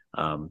 5.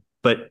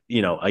 But,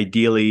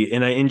 ideally,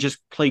 and just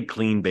play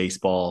clean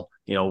baseball,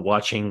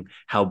 watching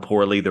how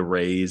poorly the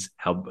Rays,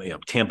 how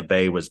Tampa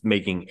Bay was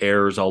making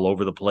errors all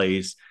over the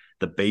place.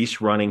 The base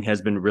running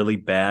has been really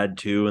bad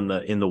too in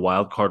the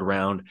wild card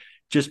round.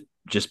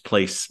 Just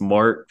play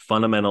smart,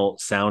 fundamental,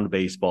 sound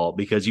baseball,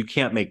 because you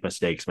can't make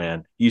mistakes,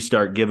 man. You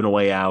start giving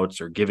away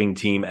outs or giving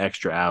team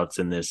extra outs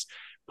in this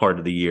part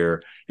of the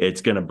year,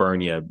 it's going to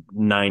burn you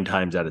 9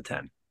 times out of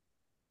 10.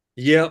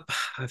 Yep.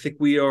 I think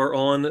we are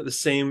on the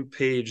same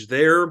page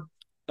there.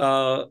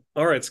 All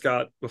right,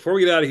 Scott, before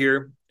we get out of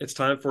here, it's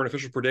time for an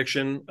official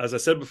prediction. As I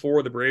said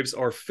before, the Braves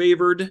are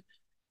favored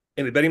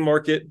in the betting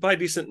market by a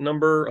decent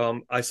number.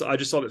 I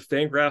just saw that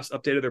Fangraphs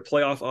updated their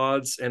playoff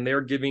odds, and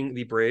they're giving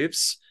the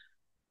Braves,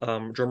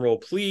 drum roll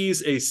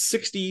please, a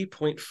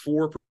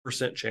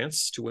 60.4%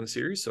 chance to win the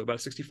series, so about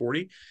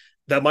 60-40.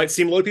 That might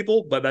seem low to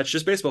people, but that's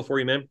just baseball for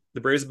you, man.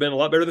 The Braves have been a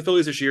lot better than the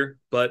Phillies this year,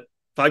 but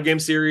 5-game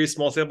series,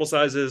 small sample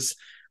sizes.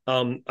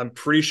 I'm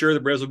pretty sure the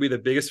Braves will be the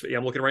biggest.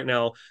 I'm looking right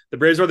now. The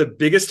Braves are the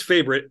biggest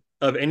favorite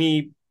of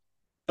any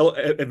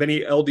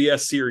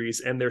LDS series,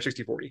 and they're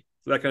 60-40.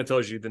 So that kind of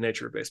tells you the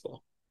nature of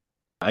baseball.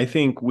 I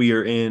think we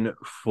are in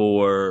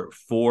for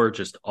 4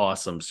 just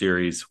awesome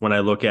series. When I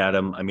look at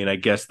them, I mean, I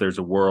guess there's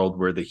a world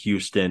where the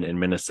Houston and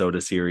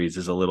Minnesota series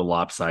is a little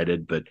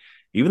lopsided, but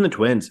even the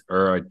Twins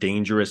are a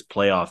dangerous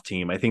playoff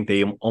team. I think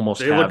they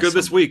look good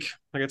this week.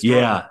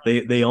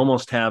 They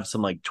almost have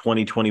some like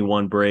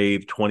 2021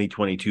 Brave,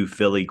 2022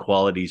 Philly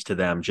qualities to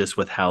them, just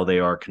with how they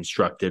are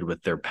constructed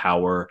with their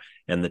power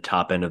and the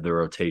top end of the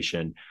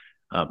rotation.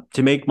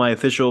 To make my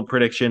official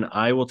prediction,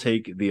 I will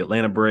take the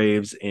Atlanta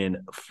Braves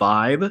in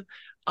 5.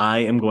 I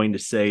am going to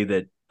say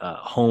that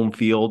home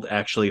field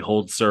actually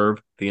holds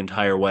serve the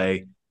entire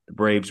way. The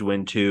Braves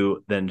win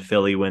 2, then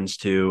Philly wins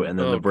 2, and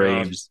then the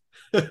Braves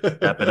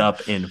Wrap it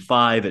up in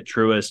 5 at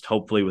Truist,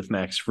 hopefully with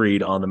Max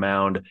Fried on the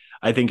mound.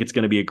 I think it's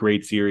going to be a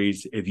great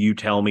series. If you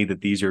tell me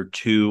that these are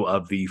 2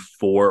 of the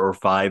 4 or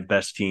 5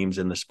 best teams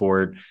in the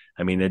sport,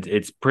 I mean,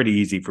 it's pretty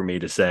easy for me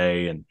to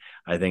say. And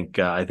I think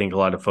a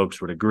lot of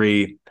folks would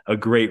agree. A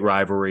great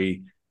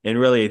rivalry. And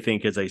really, I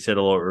think, as I said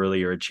a little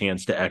earlier, a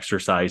chance to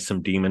exercise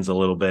some demons a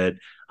little bit.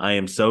 I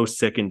am so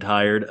sick and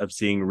tired of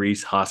seeing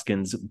Rhys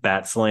Hoskins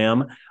bat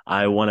slam.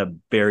 I want to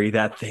bury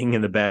that thing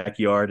in the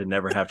backyard and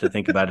never have to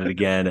think about it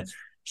again.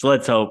 So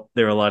let's hope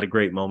there are a lot of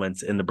great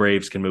moments and the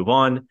Braves can move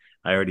on.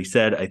 I already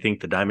said I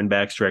think the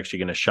Diamondbacks are actually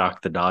going to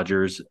shock the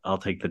Dodgers. I'll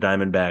take the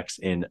Diamondbacks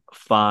in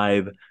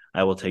 5.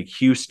 I will take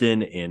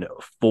Houston in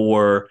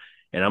 4.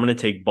 And I'm going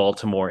to take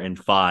Baltimore in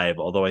 5,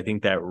 although I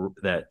think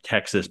that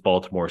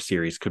Texas-Baltimore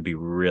series could be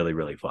really,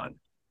 really fun.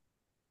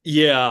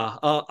 Yeah,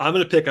 I'm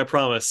going to pick, I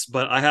promise.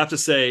 But I have to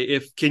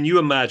say, can you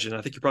imagine, I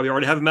think you probably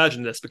already have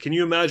imagined this, but can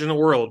you imagine a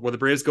world where the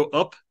Braves go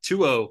up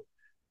 2-0,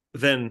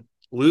 then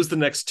lose the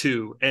next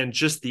 2, and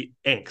just the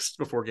angst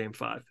before Game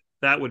 5?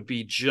 That would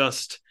be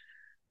just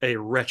a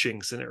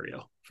retching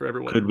scenario for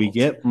everyone Could involved. we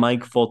get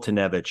Mike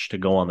Fultonevich to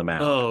go on the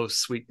mound? Oh,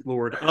 sweet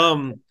Lord.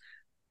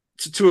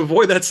 To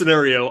avoid that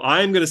scenario,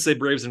 I'm going to say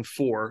Braves in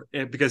 4,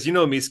 because you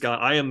know me,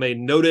 Scott. I am a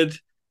noted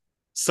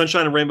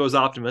sunshine and rainbows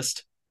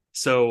optimist,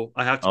 so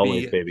I have to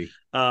Always, be baby.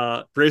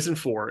 Braves in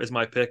 4 is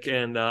my pick,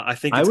 and I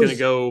think it's going to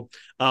go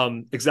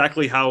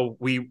exactly how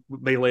we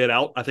may lay it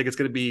out. I think it's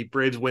going to be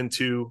Braves win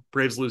 2,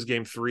 Braves lose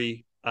Game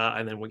 3,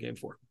 and then win Game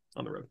 4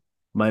 on the road.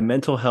 My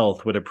mental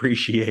health would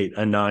appreciate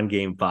a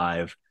non-Game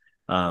 5.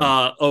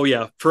 Oh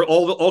yeah, for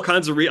all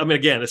kinds of I mean,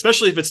 again,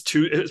 especially if it's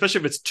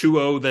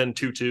 2-0 then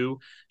 2-2,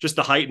 just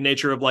the heightened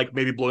nature of like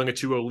maybe blowing a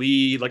 2-0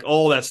 lead, like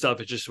all that stuff,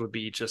 it just would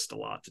be just a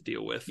lot to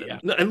deal with. Yeah.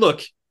 And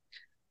look,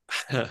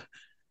 the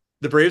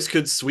Braves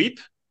could sweep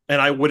and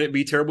I wouldn't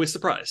be terribly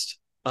surprised.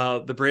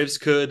 The Braves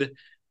could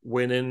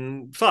win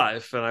in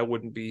 5 and I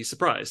wouldn't be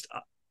surprised.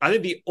 I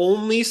think the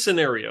only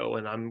scenario,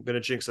 and I'm going to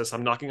jinx this,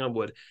 I'm knocking on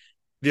wood,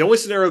 the only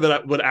scenario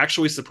that would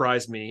actually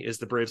surprise me is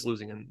the Braves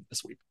losing in a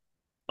sweep,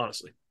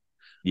 honestly.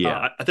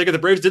 Yeah, I think if the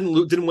Braves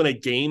didn't win a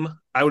game,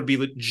 I would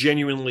be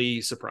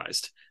genuinely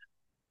surprised.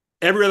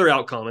 Every other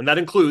outcome, and that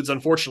includes,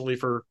 unfortunately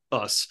for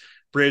us,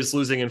 Braves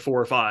losing in 4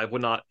 or 5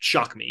 would not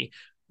shock me.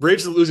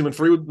 Braves losing in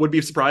 3 would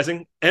be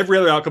surprising. Every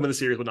other outcome in the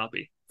series would not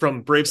be.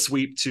 From Braves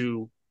sweep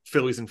to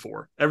Phillies in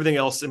 4. Everything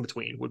else in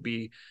between would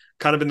be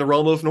kind of in the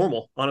realm of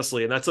normal,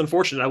 honestly, and that's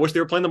unfortunate. I wish they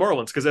were playing the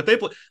Marlins, because if they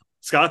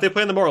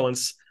play the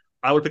Marlins,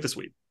 I would pick the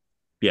sweep.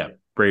 Yeah,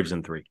 Braves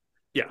in 3.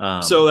 Yeah,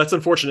 so that's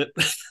unfortunate,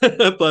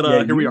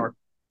 but here we are.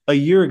 A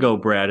year ago,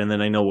 Brad, and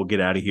then I know we'll get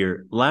out of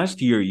here.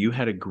 Last year, you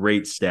had a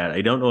great stat.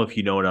 I don't know if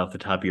you know it off the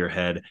top of your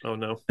head. Oh,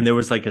 no. And there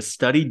was like a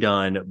study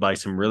done by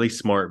some really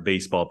smart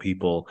baseball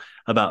people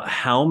about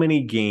how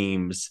many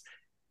games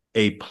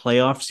a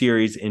playoff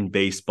series in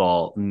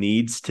baseball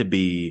needs to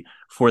be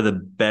for the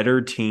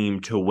better team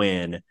to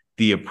win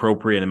the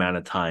appropriate amount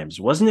of times.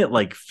 Wasn't it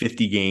like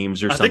 50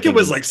 games or something? I think it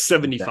was like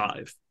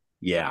 75.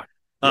 Yeah.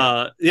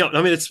 I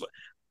mean,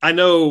 I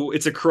know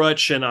it's a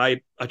crutch, and I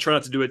try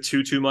not to do it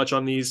too much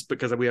on these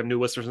because we have new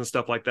listeners and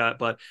stuff like that.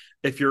 But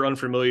if you're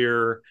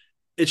unfamiliar,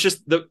 it's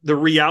just the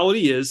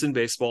reality is in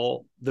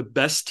baseball, the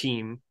best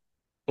team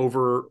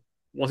over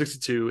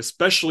 162,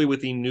 especially with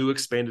the new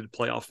expanded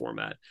playoff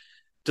format,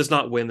 does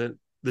not win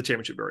the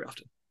championship very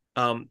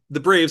often.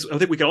 The Braves, I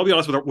think we can all be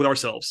honest with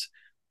ourselves.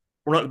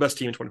 We're not the best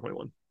team in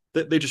 2021.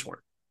 They just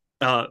weren't.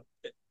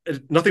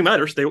 Nothing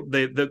matters.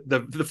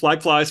 The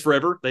flag flies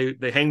forever.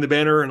 They hang the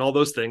banner and all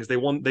those things. They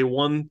won the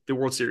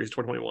World Series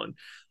 2021,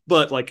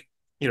 but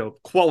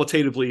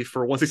qualitatively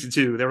for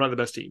 162, they're not the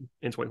best team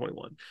in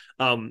 2021.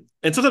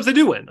 And sometimes they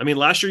do win. I mean,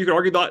 last year you could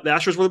argue that the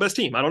Astros were the best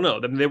team. I don't know.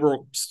 I mean, they were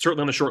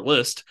certainly on the short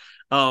list.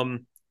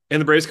 And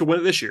the Braves could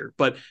win it this year,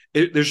 but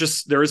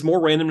there is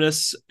more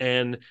randomness,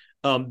 and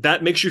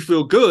that makes you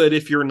feel good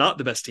if you're not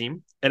the best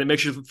team, and it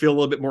makes you feel a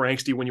little bit more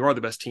angsty when you are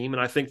the best team.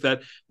 And I think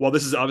that while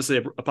this is obviously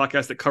a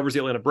podcast that covers the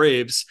Atlanta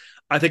Braves,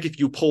 I think if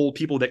you poll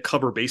people that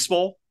cover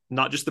baseball,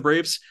 not just the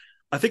Braves,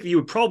 I think that you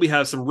would probably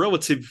have some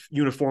relative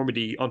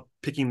uniformity on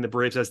picking the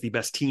Braves as the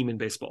best team in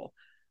baseball.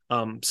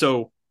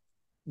 So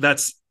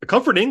that's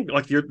comforting,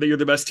 like you're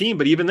the best team.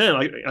 But even then,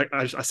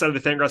 I cited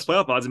the Fangraphs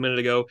playoff odds a minute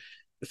ago.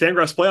 The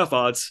Fangraphs playoff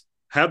odds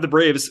have the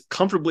Braves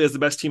comfortably as the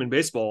best team in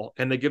baseball,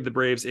 and they give the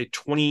Braves a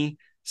 27%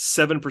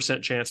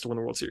 chance to win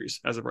the World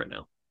Series as of right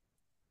now.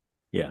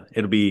 Yeah,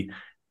 it'll be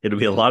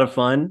a lot of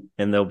fun,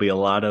 and there'll be a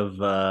lot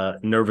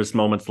of nervous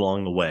moments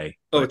along the way.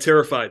 Oh,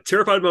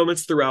 terrified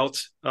moments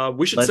throughout.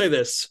 We should say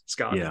this,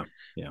 Scott. Yeah.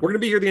 We're going to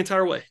be here the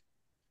entire way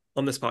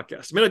on this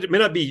podcast. It may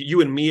not be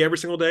you and me every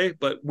single day,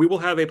 but we will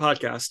have a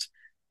podcast.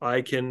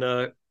 I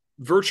can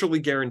virtually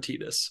guarantee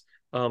this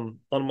on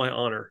my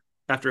honor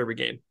after every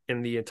game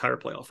in the entire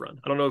playoff run.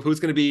 I don't know who's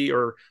going to be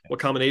or what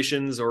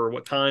combinations or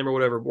what time or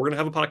whatever. We're going to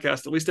have a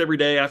podcast at least every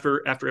day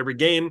after every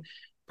game.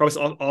 Probably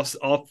some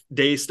off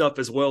day stuff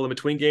as well in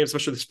between games,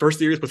 especially this first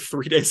series with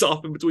 3 days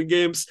off in between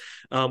games.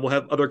 We'll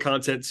have other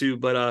content too,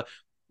 but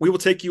we will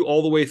take you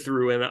all the way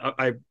through.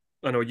 And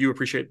I know you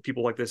appreciate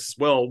people like this as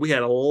well. We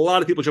had a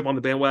lot of people jump on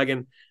the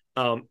bandwagon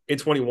in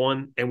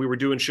 21, and we were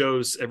doing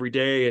shows every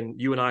day, and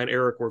you and I and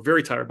Eric were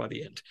very tired by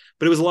the end,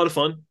 but it was a lot of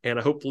fun. And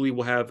hopefully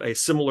we'll have a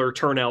similar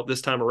turnout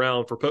this time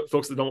around for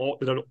folks that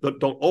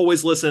don't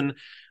always listen.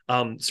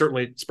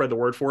 Certainly spread the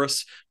word for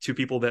us to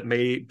people that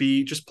may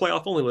be just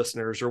playoff only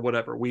listeners or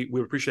whatever. We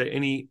would appreciate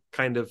any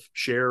kind of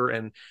share,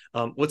 and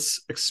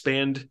let's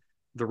expand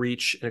the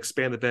reach and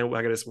expand the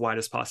bandwagon as wide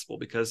as possible,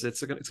 because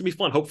it's gonna be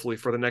fun, hopefully,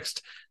 for the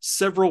next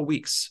several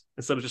weeks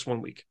instead of just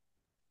 1 week.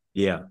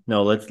 Yeah,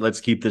 no,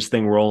 let's keep this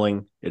thing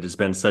rolling. It has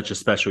been such a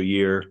special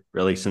year,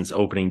 really, since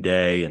opening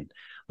day, and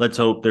let's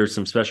hope there's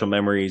some special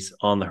memories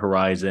on the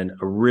horizon.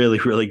 A really,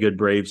 really good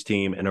Braves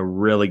team and a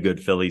really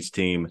good Phillies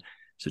team.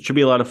 So it should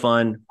be a lot of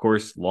fun. Of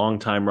course,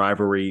 long-time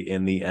rivalry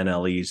in the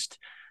NL East,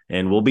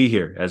 and we'll be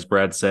here, as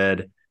Brad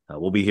said.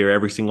 We'll be here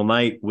every single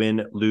night,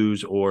 win,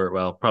 lose, or,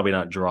 well, probably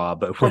not draw,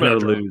 but win or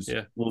lose,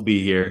 We'll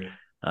be here.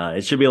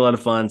 It should be a lot of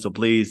fun. So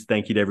please,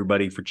 thank you to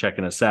everybody for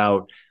checking us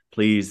out.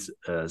 Please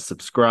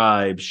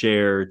subscribe,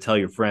 share, tell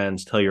your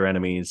friends, tell your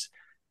enemies.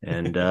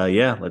 And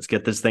yeah, let's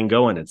get this thing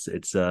going. It's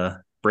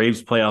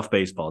Braves playoff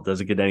baseball. It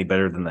doesn't get any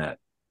better than that.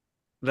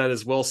 That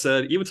is well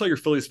said. Even tell your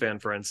Phillies fan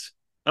friends.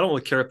 I don't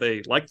really care if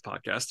they like the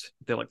podcast,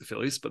 if they like the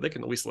Phillies, but they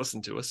can at least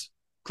listen to us.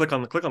 Click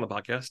on the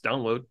podcast,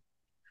 download.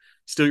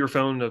 Steal your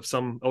phone of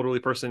some elderly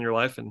person in your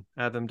life and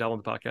have them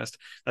download the podcast.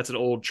 That's an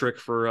old trick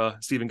for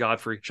Stephen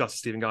Godfrey. Shouts to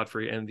Stephen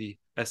Godfrey and the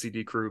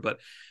SED crew. But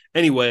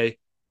anyway,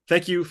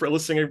 thank you for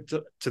listening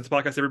to the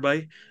podcast,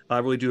 everybody. I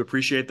really do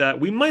appreciate that.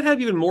 We might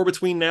have even more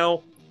between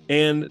now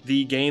and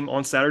the game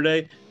on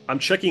Saturday. I'm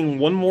checking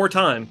one more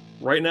time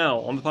right now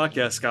on the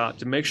podcast, Scott,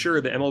 to make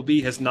sure that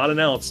MLB has not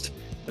announced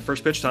the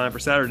first pitch time for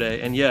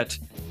Saturday, and yet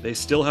they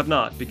still have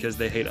not, because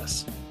they hate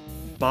us.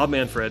 Bob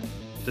Manfred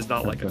does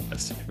not like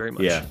us very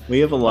much. Yeah, we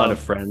have a lot of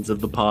friends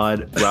of the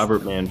pod.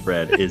 Robert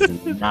Manfred is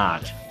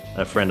not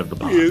a friend of the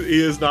pod.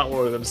 He is not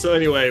one of them. So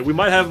anyway, we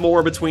might have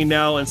more between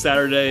now and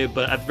Saturday,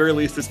 but at the very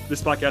least,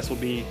 this podcast will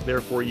be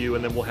there for you,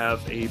 and then we'll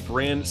have a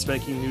brand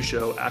spanking new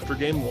show after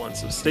game one.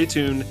 So stay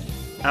tuned.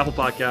 Apple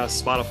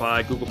Podcasts,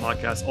 Spotify, Google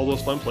Podcasts, all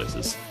those fun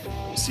places.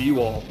 We'll see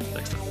you all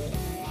next time.